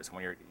 10 years.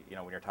 When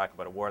you're talking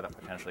about a war that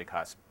potentially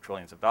costs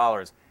trillions of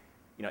dollars,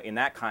 in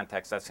that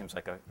context, that seems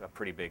like a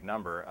pretty big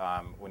number.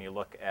 When you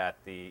look at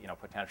the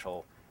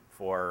potential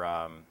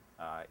for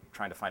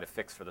trying to find a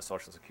fix for the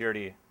Social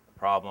Security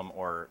problem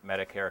or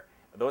Medicare,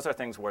 those are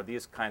things where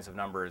these kinds of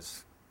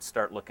numbers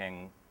start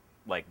looking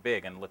like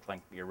big and look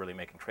like you're really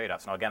making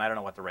trade-offs. Now, again, I don't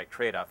know what the right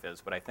trade-off is,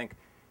 but I think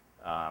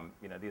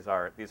these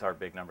are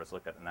big numbers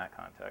looked at in that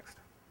context.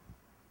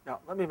 Now,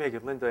 let me make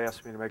it. Linda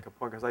asked me to make a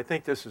point because I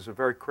think this is a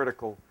very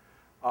critical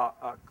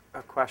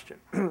question.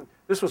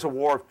 This was a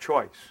war of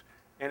choice.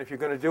 And if you're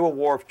going to do a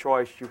war of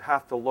choice, you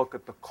have to look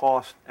at the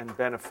cost and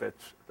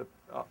benefits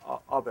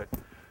of it.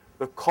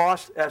 The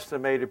cost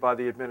estimated by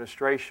the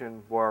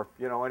administration were,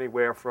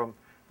 anywhere from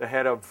the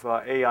head of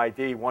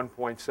AID,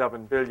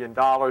 $1.7 billion,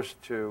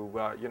 to,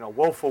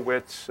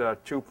 Wolfowitz,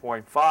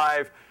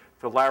 2.5,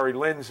 to Larry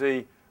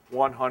Lindsay,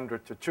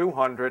 100 to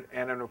 200,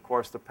 and then, of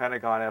course, the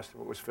Pentagon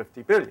estimate was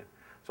 50 billion.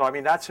 So, I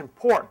mean, that's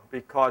important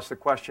because the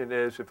question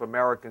is, if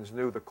Americans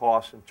knew the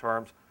cost in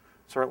terms,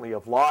 certainly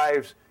of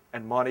lives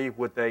and money,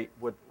 would they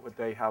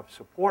have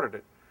supported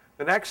it?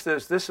 The next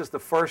is, this is the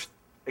first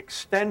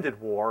extended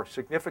war,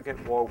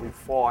 significant war we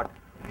fought,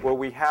 where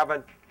we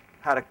haven't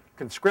had a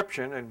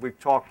conscription, and we've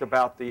talked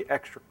about the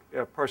extra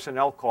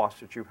personnel costs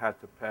that you've had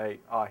to pay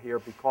here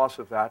because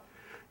of that.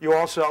 You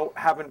also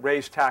haven't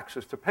raised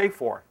taxes to pay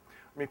for it.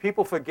 I mean,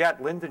 people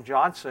forget Lyndon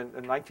Johnson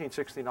in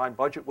 1969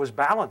 budget was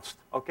balanced,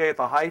 okay, at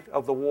the height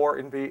of the war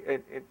in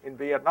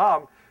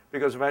Vietnam,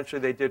 because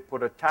eventually they did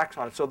put a tax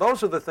on it. So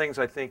those are the things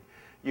I think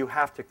you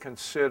have to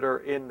consider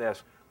in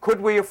this. Could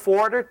we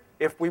afford it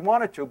if we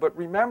wanted to? But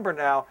remember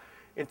now,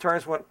 in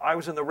terms when I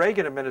was in the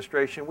Reagan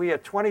administration, we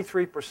had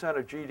 23%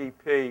 of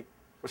GDP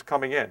was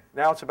coming in.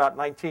 Now it's about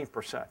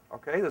 19%,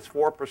 okay? That's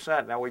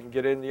 4%. Now we can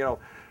get in, the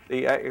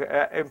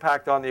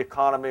impact on the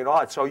economy and all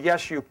that. So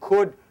yes, you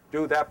could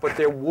do that, but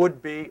there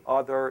would be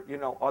other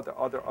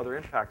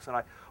impacts.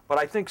 But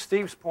I think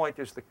Steve's point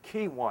is the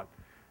key one.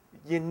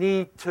 You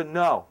need to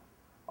know,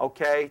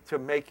 okay, to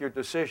make your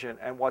decision.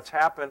 And what's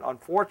happened,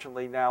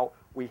 unfortunately, now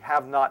we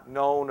have not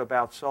known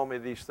about so many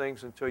of these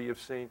things until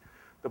you've seen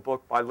the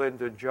book by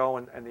Linda and Joe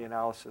and the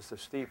analysis that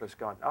Steve has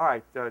done. All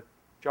right,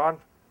 John,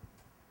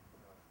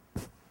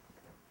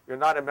 you're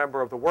not a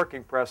member of the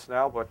working press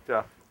now, but...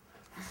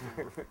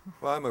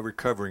 Well, I'm a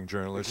recovering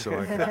journalist, so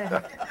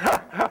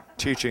I'm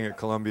teaching at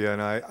Columbia,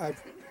 and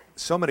I've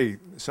so many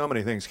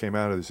things came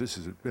out of this. This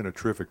has been a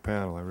terrific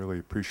panel. I really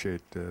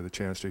appreciate the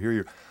chance to hear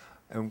you.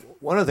 And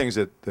one of the things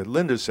that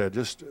Linda said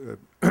just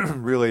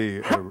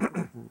really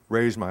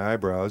raised my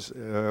eyebrows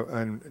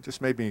and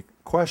just made me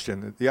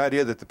question the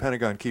idea that the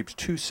Pentagon keeps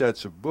two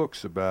sets of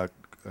books about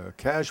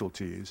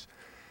casualties.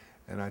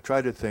 And I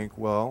tried to think,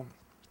 well,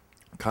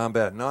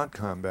 combat, not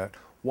combat.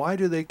 Why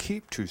do they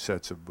keep two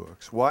sets of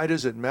books? Why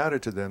does it matter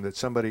to them that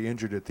somebody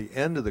injured at the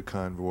end of the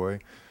convoy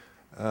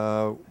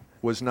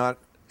was not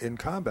in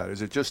combat?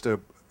 Is it just a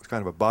kind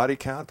of a body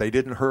count? They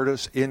didn't hurt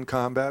us in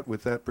combat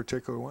with that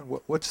particular one?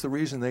 What's the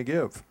reason they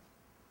give?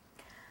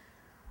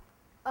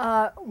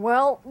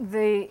 Well,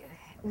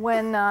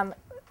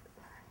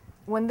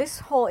 when this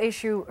whole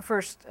issue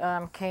first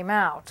came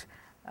out,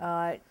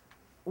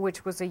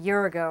 which was a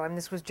year ago, and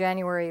this was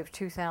January of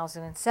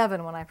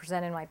 2007 when I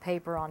presented my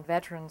paper on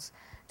veterans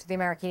to the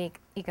American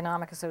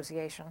Economic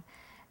Association.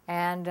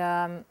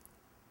 And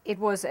it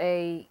was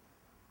a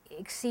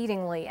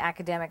exceedingly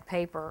academic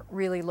paper,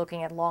 really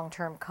looking at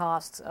long-term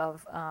costs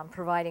of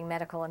providing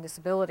medical and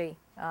disability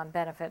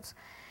benefits,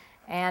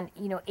 and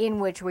in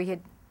which we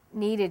had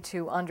needed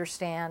to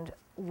understand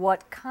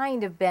what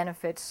kind of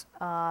benefits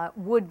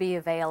would be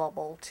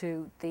available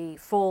to the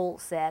full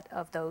set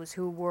of those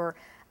who were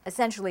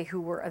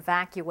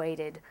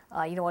evacuated.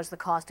 What's the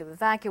cost of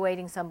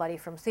evacuating somebody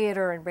from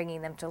theater and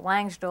bringing them to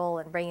Langsdale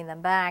and bringing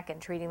them back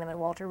and treating them at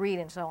Walter Reed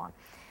and so on.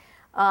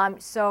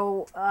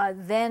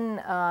 Then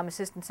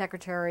Assistant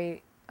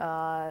Secretary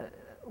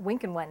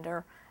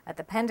Winkenwender at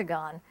the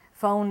Pentagon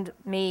phoned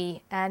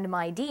me and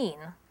my dean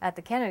at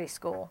the Kennedy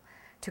School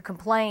to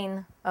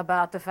complain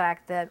about the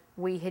fact that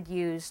we had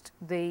used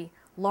the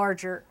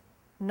larger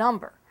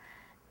number.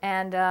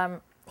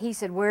 And he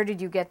said, "Where did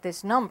you get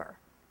this number?"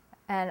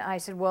 And I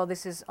said, "Well,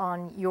 this is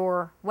on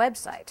your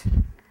website."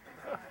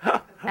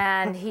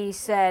 And he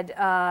said,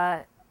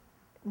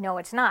 "No,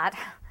 it's not."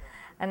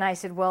 And I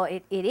said, well,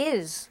 it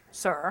is,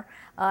 sir.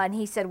 And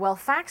he said, well,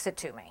 fax it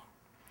to me.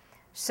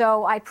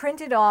 So I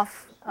printed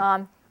off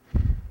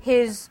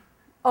his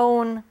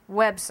own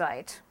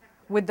website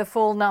with the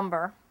full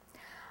number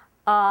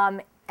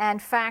and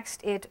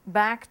faxed it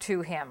back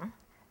to him.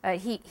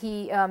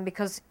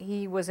 Because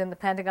he was in the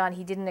Pentagon,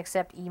 he didn't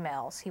accept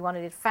emails. He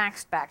wanted it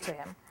faxed back to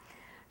him.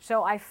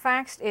 So I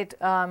faxed it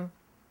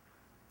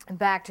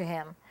back to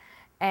him.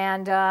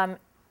 And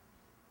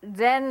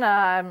then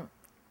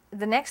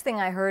the next thing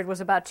I heard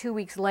was about 2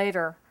 weeks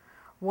later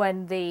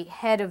when the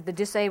head of the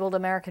Disabled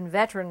American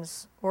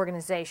Veterans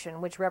Organization,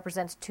 which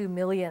represents 2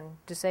 million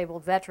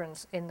disabled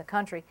veterans in the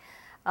country,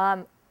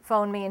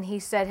 phoned me and he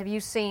said, have you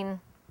seen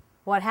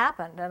what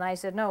happened? And I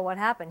said, no, what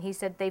happened? He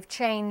said, they've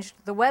changed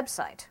the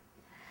website.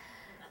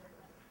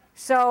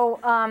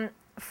 So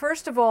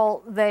first of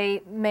all,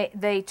 they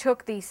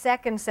took the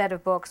second set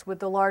of books with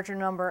the larger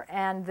number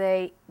and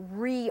they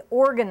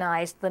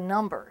reorganized the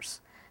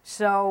numbers.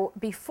 So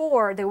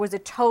before, there was a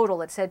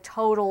total. It said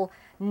total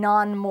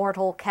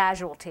non-mortal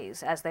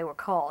casualties, as they were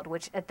called,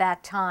 which at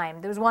that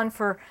time, there was one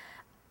for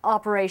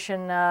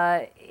Operation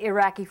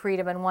Iraqi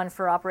Freedom and one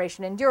for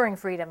Operation Enduring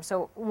Freedom,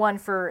 so one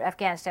for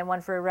Afghanistan,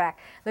 one for Iraq.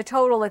 The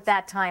total at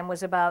that time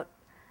was about,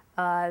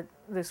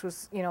 this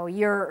was, a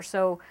year or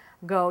so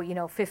ago,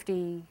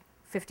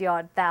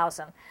 50-odd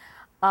thousand.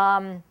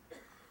 And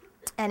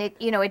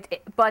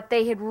but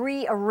they had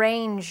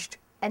rearranged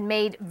and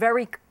made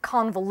very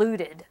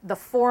convoluted the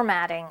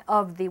formatting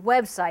of the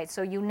website.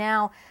 So you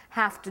now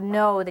have to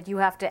know that you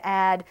have to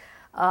add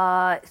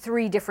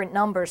 3 different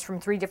numbers from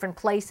 3 different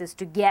places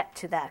to get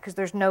to that, because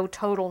there's no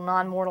total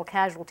non-mortal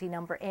casualty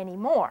number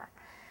anymore.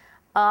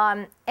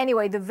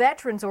 Anyway, the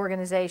veterans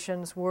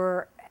organizations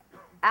were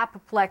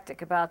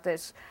apoplectic about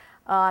this,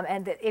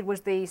 and it was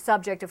the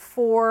subject of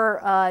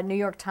 4 New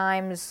York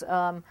Times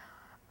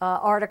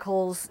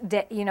articles,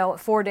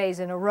 4 days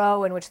in a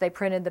row, in which they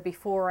printed the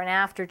before and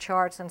after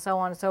charts and so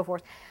on and so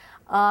forth.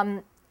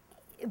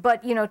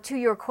 But to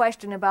your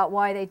question about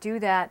why they do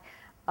that,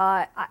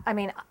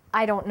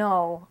 I don't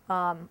know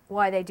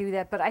why they do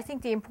that, but I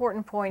think the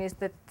important point is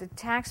that the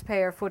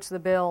taxpayer foots the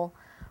bill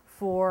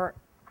for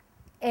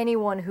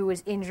anyone who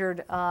is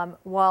injured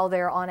while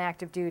they're on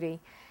active duty.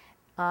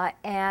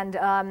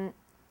 And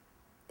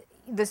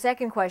the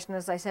second question,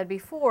 as I said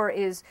before,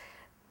 is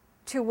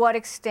to what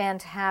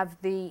extent have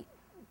the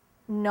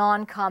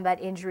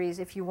non-combat injuries,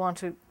 if you want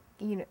to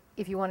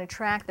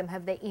track them,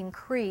 have they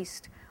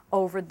increased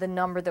over the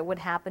number that would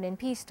happen in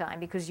peacetime?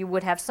 Because you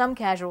would have some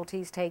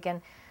casualties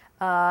taken,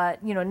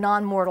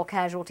 non-mortal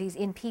casualties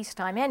in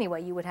peacetime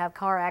anyway. You would have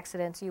car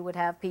accidents. You would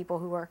have people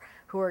who are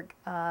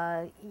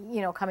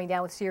coming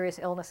down with serious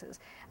illnesses.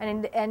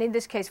 And in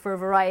this case, for a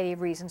variety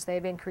of reasons,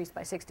 they've increased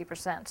by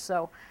 60%.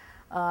 So,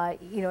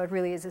 it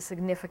really is a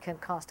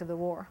significant cost of the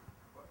war.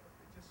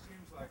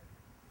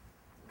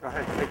 Go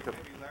ahead, take the...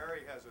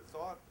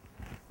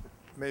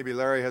 Maybe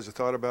Larry has a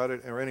thought about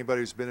it, or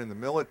anybody who's been in the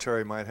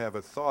military might have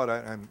a thought.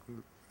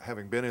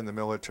 Having been in the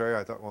military,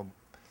 I thought, well,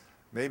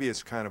 maybe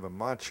it's kind of a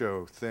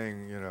macho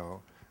thing,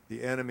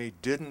 The enemy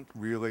didn't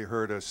really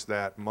hurt us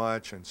that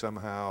much, and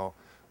somehow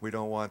we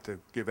don't want to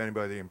give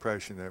anybody the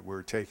impression that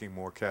we're taking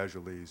more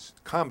casualties,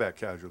 combat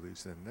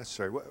casualties, than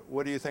necessary.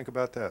 What do you think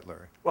about that,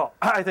 Larry? Well,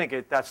 I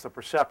think that's the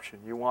perception.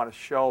 You want to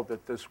show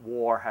that this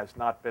war has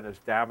not been as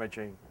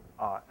damaging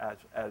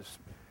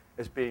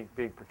as being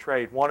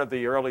portrayed. One of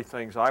the early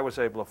things I was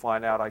able to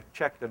find out, I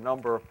checked the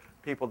number of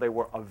people they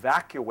were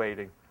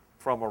evacuating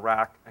from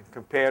Iraq and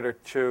compared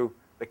it to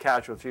the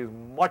casualties,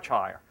 much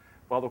higher.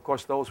 Well, of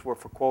course, those were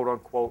for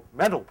quote-unquote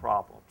mental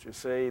problems, you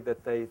see,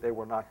 that they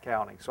were not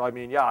counting. So,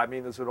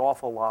 there's an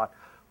awful lot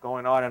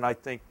going on, and I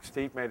think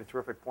Steve made a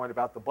terrific point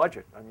about the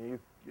budget.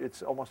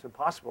 It's almost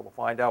impossible to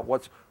find out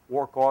what's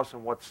war costs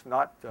and what's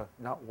not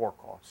war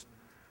costs.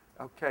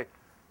 Okay.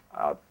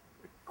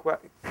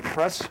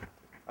 Press?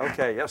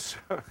 Okay, yes.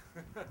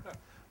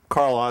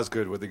 Carl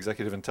Osgood with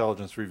Executive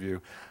Intelligence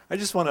Review. I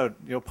just want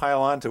to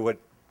pile on to what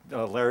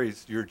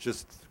your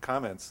just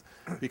comments,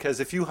 because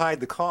if you hide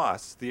the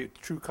costs, the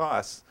true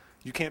costs,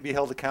 you can't be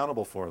held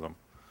accountable for them.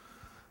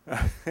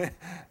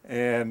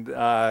 And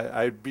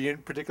I'd be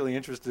particularly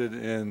interested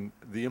in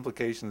the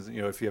implications,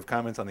 if you have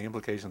comments on the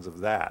implications of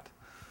that.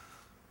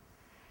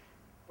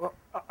 Well,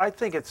 I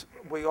think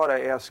we ought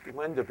to ask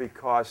Linda,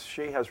 because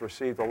she has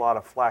received a lot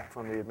of flack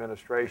from the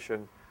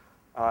administration.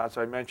 As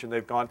I mentioned,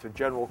 they've gone to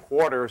general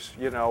quarters,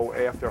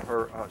 after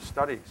her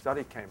study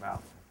came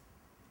out.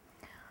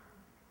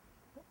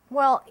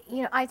 Well,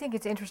 I think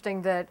it's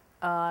interesting that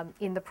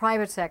in the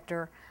private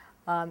sector,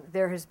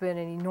 there has been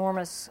an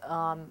enormous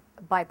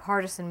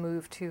bipartisan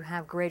move to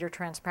have greater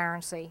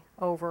transparency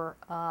over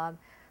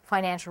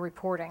financial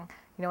reporting.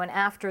 And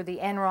after the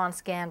Enron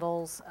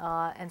scandals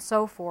and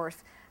so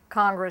forth,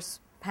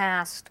 Congress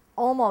passed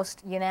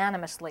almost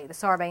unanimously the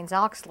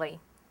Sarbanes-Oxley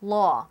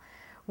law,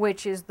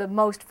 which is the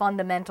most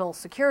fundamental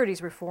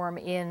securities reform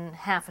in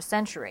half a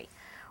century.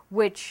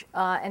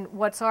 And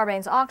what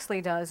Sarbanes-Oxley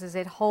does is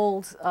it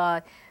holds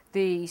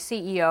the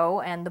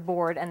CEO and the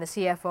board and the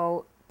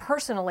CFO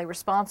personally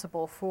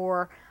responsible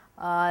for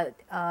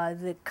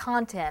the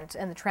content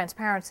and the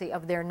transparency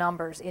of their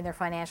numbers in their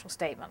financial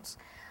statements.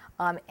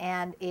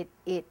 And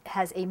it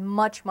has a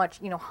much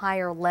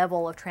higher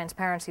level of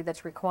transparency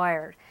that's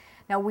required.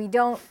 Now we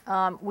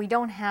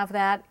don't have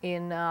that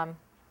in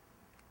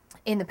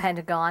the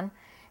Pentagon,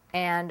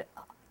 and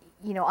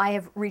I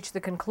have reached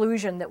the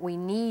conclusion that we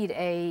need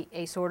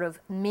a sort of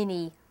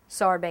mini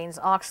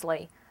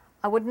Sarbanes-Oxley.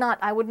 I would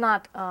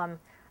not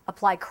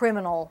apply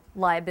criminal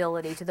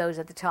liability to those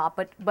at the top,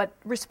 but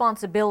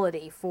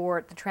responsibility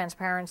for the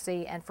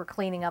transparency and for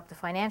cleaning up the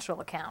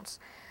financial accounts,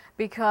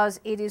 because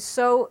it is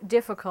so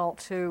difficult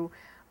to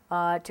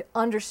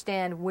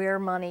understand where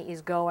money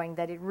is going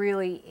that it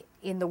really,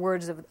 in the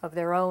words of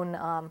their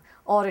own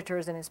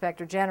auditors and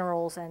inspector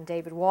generals and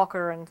David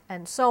Walker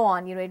and so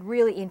on, it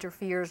really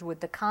interferes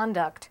with the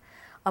conduct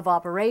of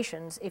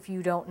operations if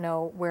you don't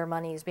know where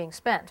money is being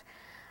spent.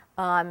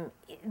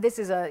 This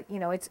is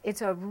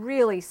it's a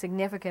really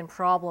significant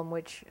problem,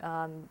 which,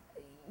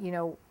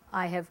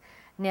 I have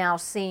now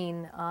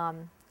seen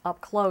up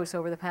close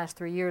over the past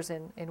 3 years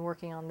in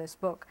working on this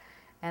book.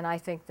 And I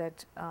think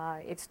that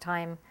it's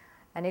time,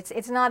 and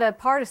it's not a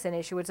partisan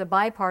issue, it's a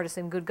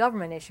bipartisan good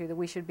government issue, that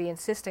we should be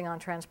insisting on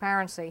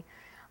transparency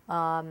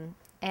and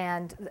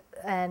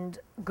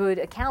good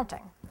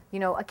accounting.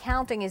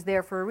 Accounting is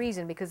there for a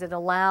reason, because it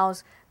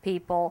allows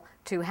people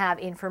to have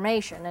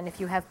information, and if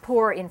you have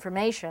poor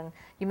information,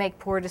 you make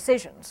poor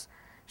decisions.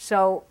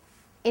 So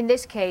in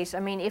this case,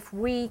 if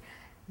we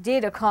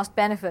did a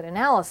cost-benefit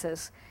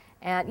analysis,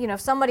 and if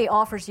somebody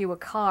offers you a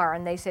car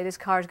and they say this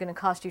car is going to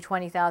cost you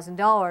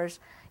 $20,000,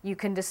 you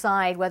can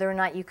decide whether or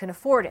not you can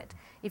afford it.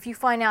 If you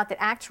find out that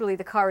actually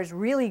the car is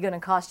really going to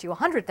cost you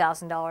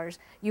 $100,000,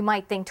 you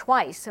might think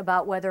twice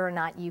about whether or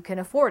not you can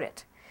afford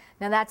it.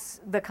 Now that's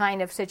the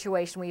kind of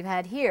situation we've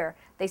had here.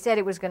 They said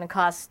it was going to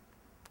cost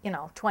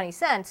 20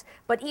 cents,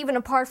 but even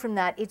apart from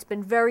that, it's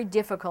been very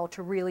difficult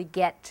to really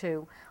get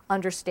to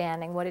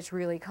understanding what it's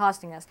really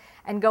costing us.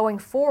 And going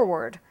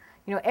forward,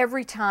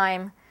 every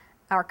time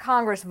our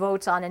Congress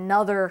votes on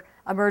another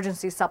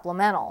emergency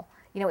supplemental,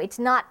 it's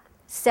not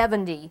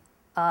 70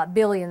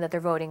 billion that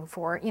they're voting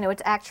for.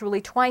 It's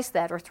actually twice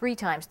that or 3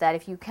 times that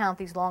if you count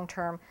these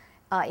long-term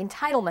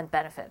entitlement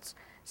benefits.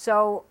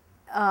 So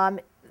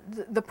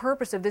the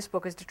purpose of this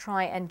book is to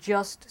try and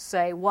just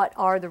say what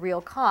are the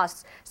real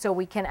costs, so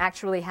we can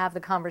actually have the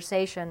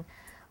conversation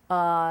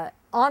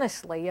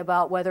honestly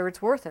about whether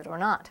it's worth it or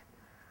not.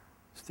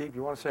 Steve,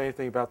 you want to say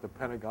anything about the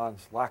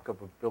Pentagon's lack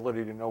of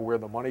ability to know where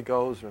the money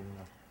goes? And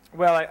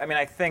Well,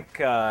 I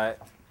think,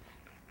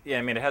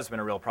 it has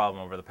been a real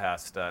problem over the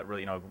past,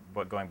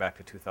 going back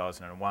to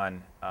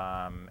 2001,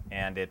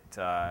 and it.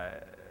 I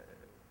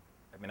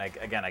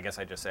guess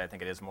I just say I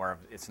think it is more of,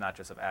 it's not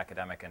just of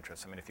academic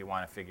interest. If you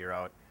want to figure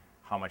out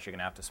how much you're going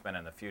to have to spend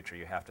in the future,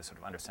 you have to sort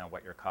of understand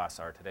what your costs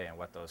are today and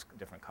what those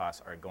different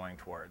costs are going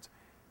towards.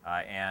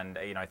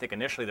 I think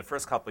initially the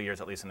first couple of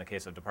years, at least in the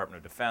case of Department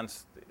of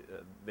Defense,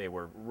 they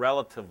were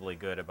relatively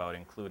good about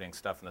including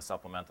stuff in the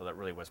supplemental that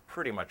really was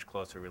pretty much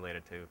closely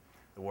related to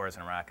the wars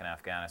in Iraq and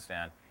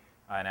Afghanistan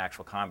and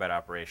actual combat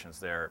operations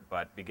there.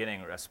 But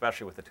beginning,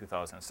 especially with the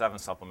 2007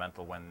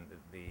 supplemental, when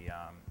the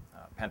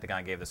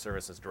Pentagon gave the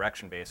services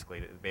direction,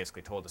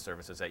 basically told the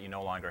services that you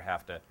no longer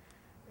have to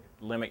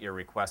limit your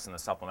requests in the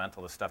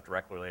supplemental to stuff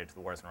directly related to the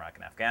wars in Iraq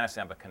and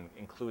Afghanistan, but can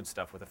include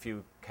stuff with a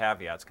few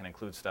caveats, can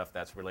include stuff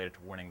that's related to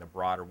winning the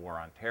broader war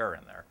on terror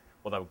in there.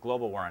 Well, the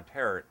global war on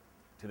terror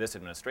to this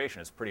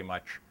administration is pretty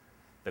much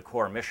the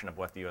core mission of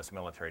what the U.S.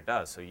 military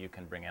does, so you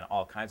can bring in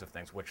all kinds of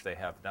things, which they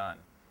have done.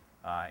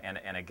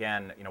 And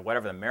again,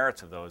 whatever the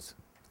merits of those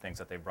things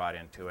that they brought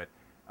into it,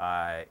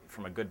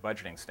 from a good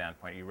budgeting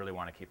standpoint, you really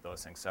want to keep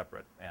those things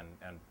separate, and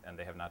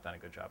they have not done a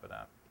good job of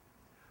that.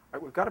 All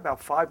right, we've got about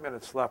 5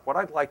 minutes left. What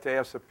I'd like to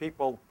ask the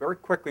people, very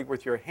quickly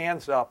with your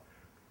hands up,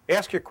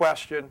 ask your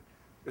question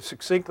as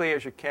succinctly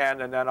as you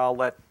can, and then I'll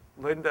let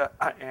Linda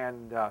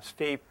and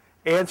Steve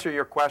answer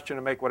your question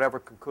and make whatever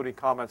concluding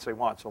comments they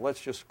want. So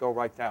let's just go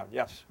right down.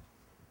 Yes.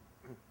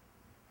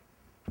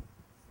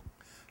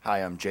 Hi,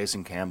 I'm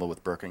Jason Campbell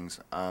with Brookings.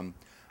 I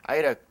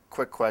had a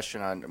quick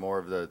question on more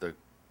of the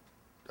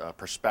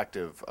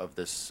perspective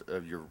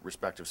of your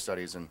respective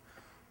studies, and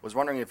was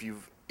wondering if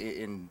you've,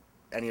 in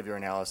any of your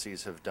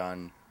analyses, have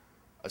done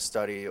a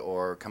study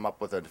or come up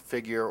with a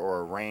figure or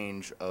a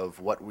range of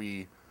what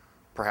we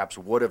perhaps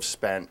would have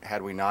spent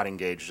had we not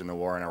engaged in the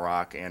war in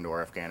Iraq and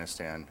or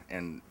Afghanistan,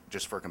 and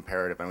just for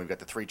comparative, we've got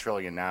the $3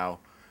 trillion now,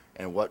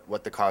 and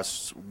what the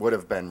costs would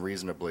have been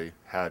reasonably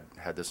had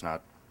this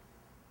not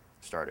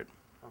started.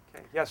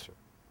 Okay. Yes, sir.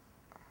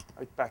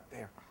 Right back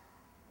there.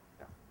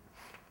 Yeah.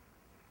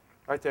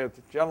 Right there,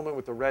 the gentleman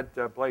with the red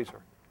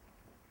blazer.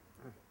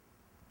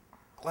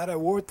 Glad I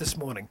wore it this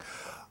morning.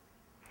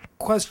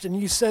 Question,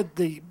 you said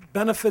the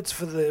benefits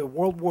for the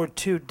World War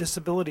II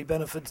disability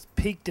benefits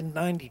peaked in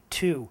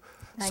 92.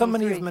 So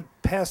many of them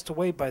had passed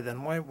away by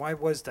then. Why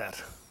was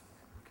that?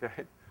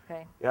 Okay.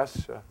 Okay.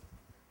 Yes,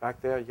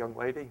 back there, young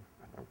lady.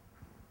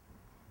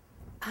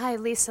 Hi,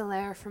 Lisa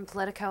Lair from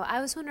Politico. I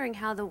was wondering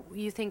how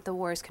you think the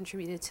war has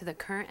contributed to the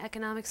current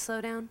economic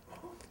slowdown.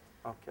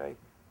 Okay.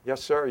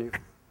 Yes, sir. You,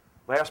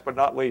 last but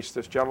not least,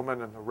 this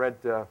gentleman in the red,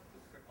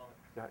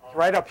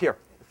 right up here.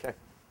 Okay.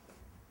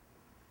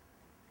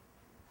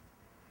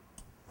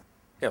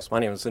 Yes, my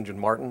name is St. John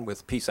Martin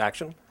with Peace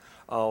Action.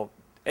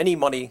 Any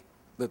money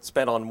that's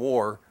spent on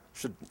war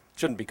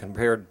shouldn't be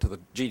compared to the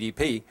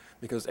GDP,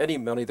 because any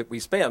money that we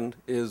spend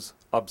is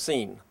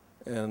obscene.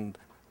 And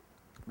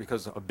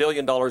because $1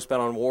 billion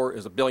spent on war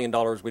is $1 billion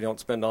we don't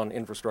spend on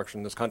infrastructure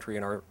in this country,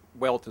 and our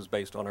wealth is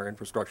based on our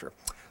infrastructure.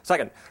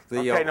 Second,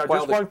 okay, now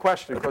just one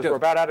question, because we're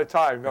about out of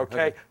time.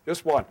 Okay,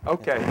 just one.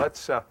 Okay,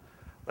 let's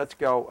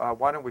go.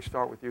 Why don't we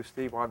start with you,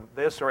 Steve, on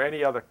this or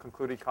any other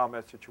concluding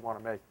comments that you want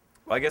to make?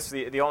 Well, I guess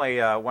the only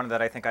one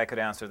that I think I could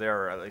answer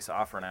there, or at least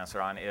offer an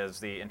answer on,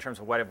 is in terms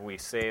of what have we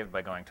saved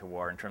by going to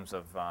war, in terms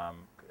of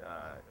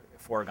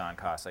foregone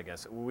costs, I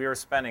guess. We were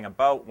spending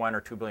about $1 or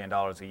 $2 billion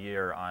a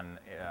year on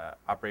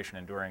Operation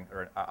Enduring,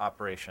 or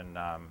Operation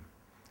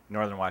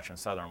Northern Watch and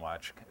Southern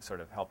Watch, sort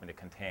of helping to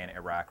contain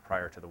Iraq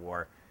prior to the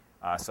war.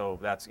 So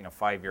that's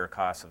 5-year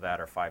costs of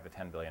that are $5 to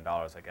 $10 billion,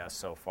 I guess,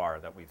 so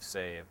far that we've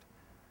saved.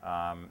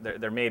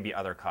 There may be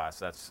other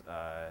costs.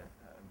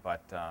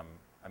 But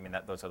I mean,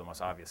 those are the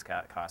most obvious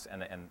costs,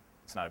 and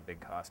it's not a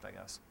big cost, I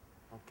guess.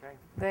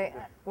 Okay.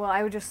 Well,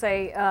 I would just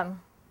say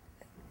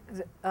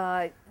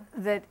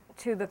that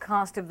to the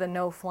cost of the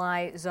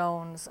no-fly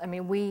zones, I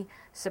mean, we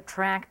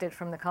subtracted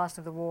from the cost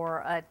of the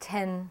war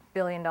 $10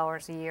 billion a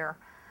year.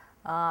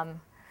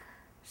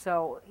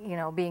 So,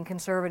 being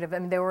conservative, I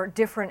mean, there were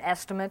different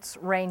estimates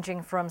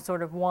ranging from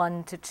sort of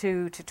 1 to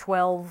 2 to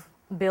 12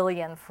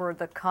 billion for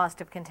the cost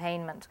of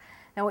containment.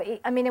 Now,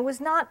 it was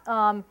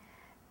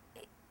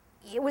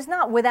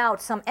not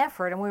without some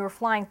effort, and we were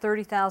flying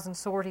 30,000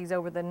 sorties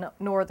over the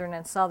northern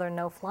and southern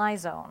no-fly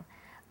zone.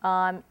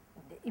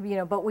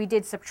 But we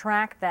did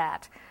subtract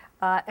that.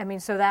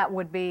 So that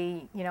would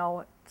be,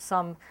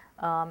 some,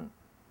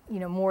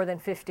 more than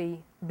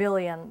 50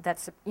 billion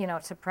that's,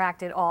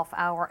 subtracted off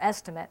our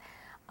estimate.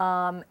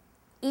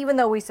 Even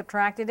though we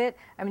subtracted it,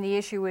 I mean, the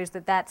issue is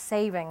that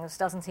savings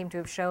doesn't seem to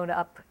have shown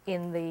up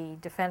in the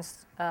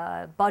defense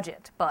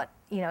budget, but,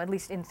 at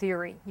least in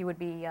theory, you would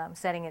be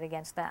setting it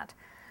against that.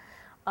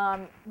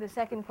 The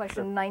second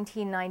question,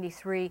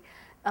 1993,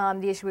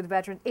 the issue with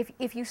veterans.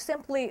 If you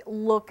simply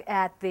look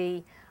at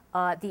the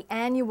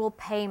annual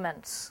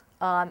payments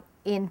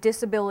in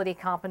disability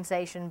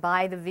compensation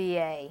by the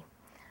VA,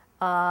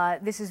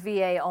 this is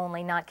VA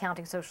only, not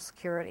counting Social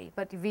Security,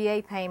 but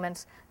VA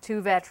payments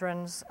to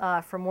veterans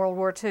from World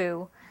War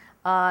II,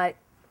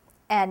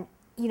 and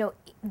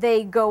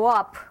they go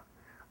up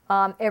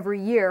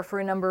every year for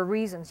a number of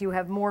reasons. You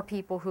have more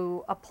people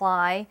who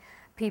apply.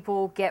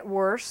 People get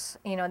worse.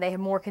 They have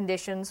more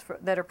conditions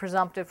that are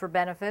presumptive for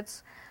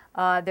benefits.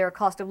 There are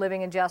cost of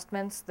living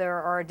adjustments.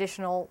 There are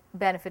additional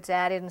benefits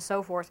added, and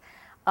so forth.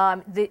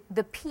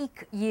 The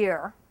peak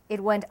year, it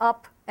went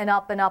up and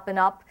up and up and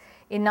up.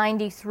 In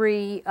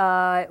 '93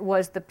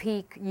 was the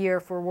peak year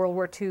for World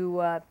War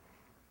II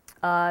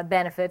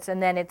benefits,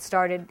 and then it's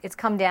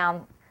come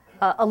down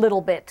a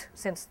little bit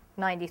since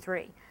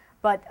 '93.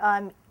 But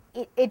I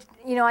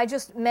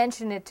just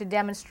mention it to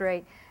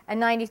demonstrate. And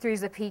 '93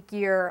 is the peak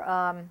year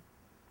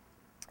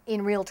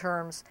in real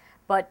terms,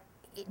 but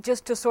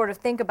just to sort of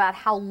think about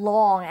how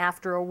long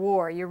after a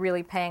war you're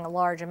really paying a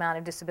large amount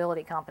of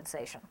disability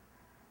compensation.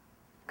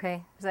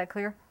 Okay, is that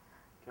clear?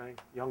 Okay,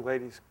 young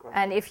ladies. Go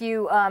ahead. And if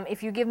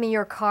you give me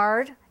your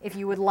card, if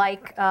you would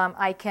like,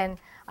 I can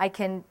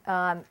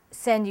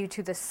send you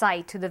to the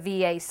site, to the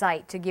VA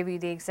site, to give you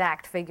the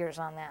exact figures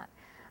on that.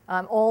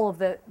 All of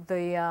the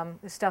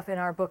stuff in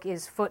our book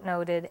is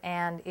footnoted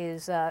and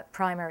is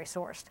primary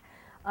sourced.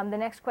 The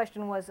next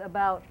question was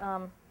about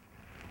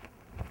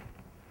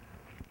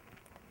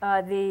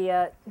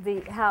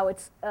how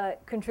it's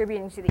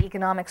contributing to the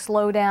economic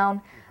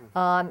slowdown,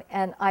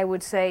 and I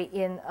would say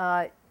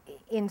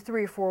in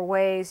 3 or 4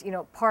 ways.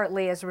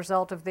 Partly as a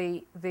result of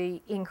the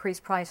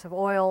increased price of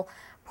oil,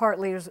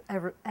 partly as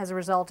a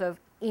result of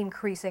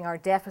increasing our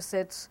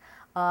deficits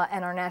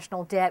and our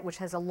national debt, which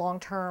has a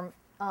long-term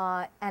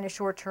and a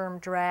short-term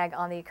drag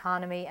on the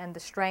economy and the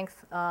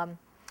strength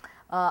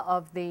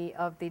of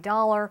the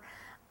dollar.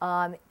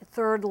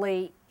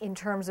 Thirdly, in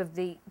terms of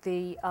the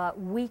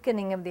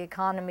weakening of the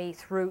economy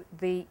through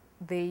the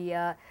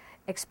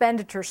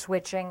expenditure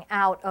switching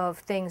out of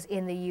things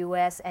in the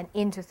U.S. and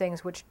into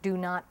things which do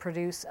not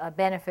produce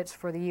benefits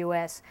for the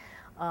U.S.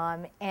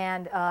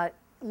 And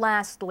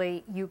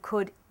lastly, you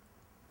could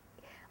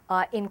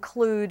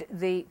include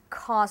the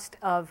cost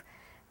of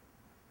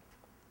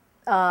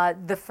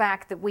the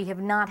fact that we have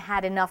not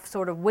had enough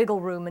sort of wiggle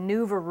room,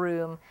 maneuver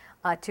room,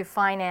 to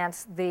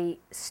finance the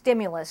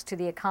stimulus to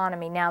the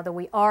economy now that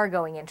we are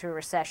going into a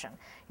recession.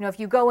 If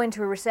you go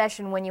into a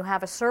recession when you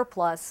have a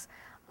surplus,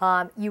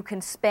 you can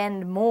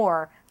spend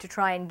more to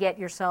try and get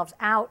yourselves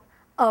out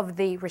of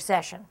the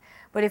recession.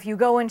 But if you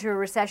go into a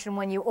recession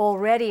when you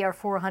already are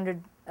 $400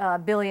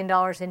 billion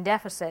in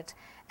deficit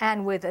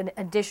and with an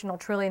additional $1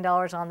 trillion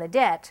on the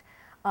debt,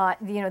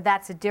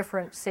 that's a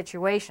different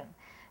situation.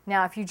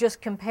 Now, if you just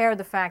compare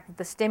the fact that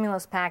the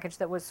stimulus package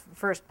that was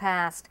first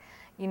passed,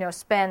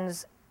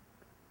 spends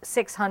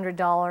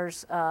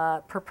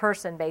 $600 per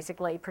person,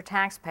 basically, per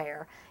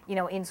taxpayer,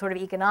 in sort of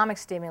economic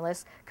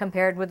stimulus,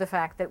 compared with the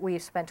fact that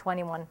we've spent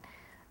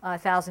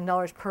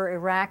 $21,000 per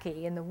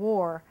Iraqi in the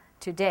war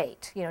to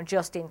date,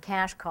 just in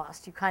cash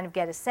cost. You kind of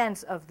get a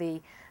sense of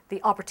the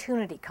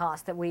opportunity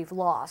cost that we've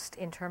lost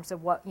in terms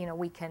of what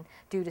we can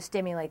do to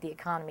stimulate the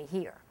economy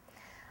here.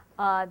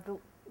 The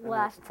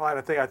last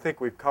final thing, I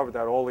think we've covered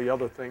that. All the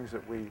other things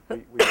that we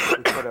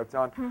could have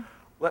done.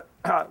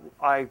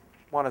 I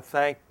want to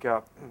thank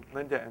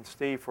Linda and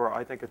Steve for,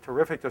 I think, a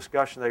terrific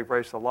discussion. They've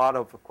raised a lot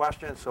of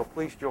questions, so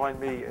please join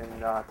me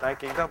in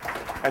thanking them.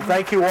 And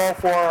thank you all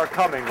for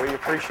coming. We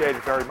appreciate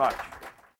it very much.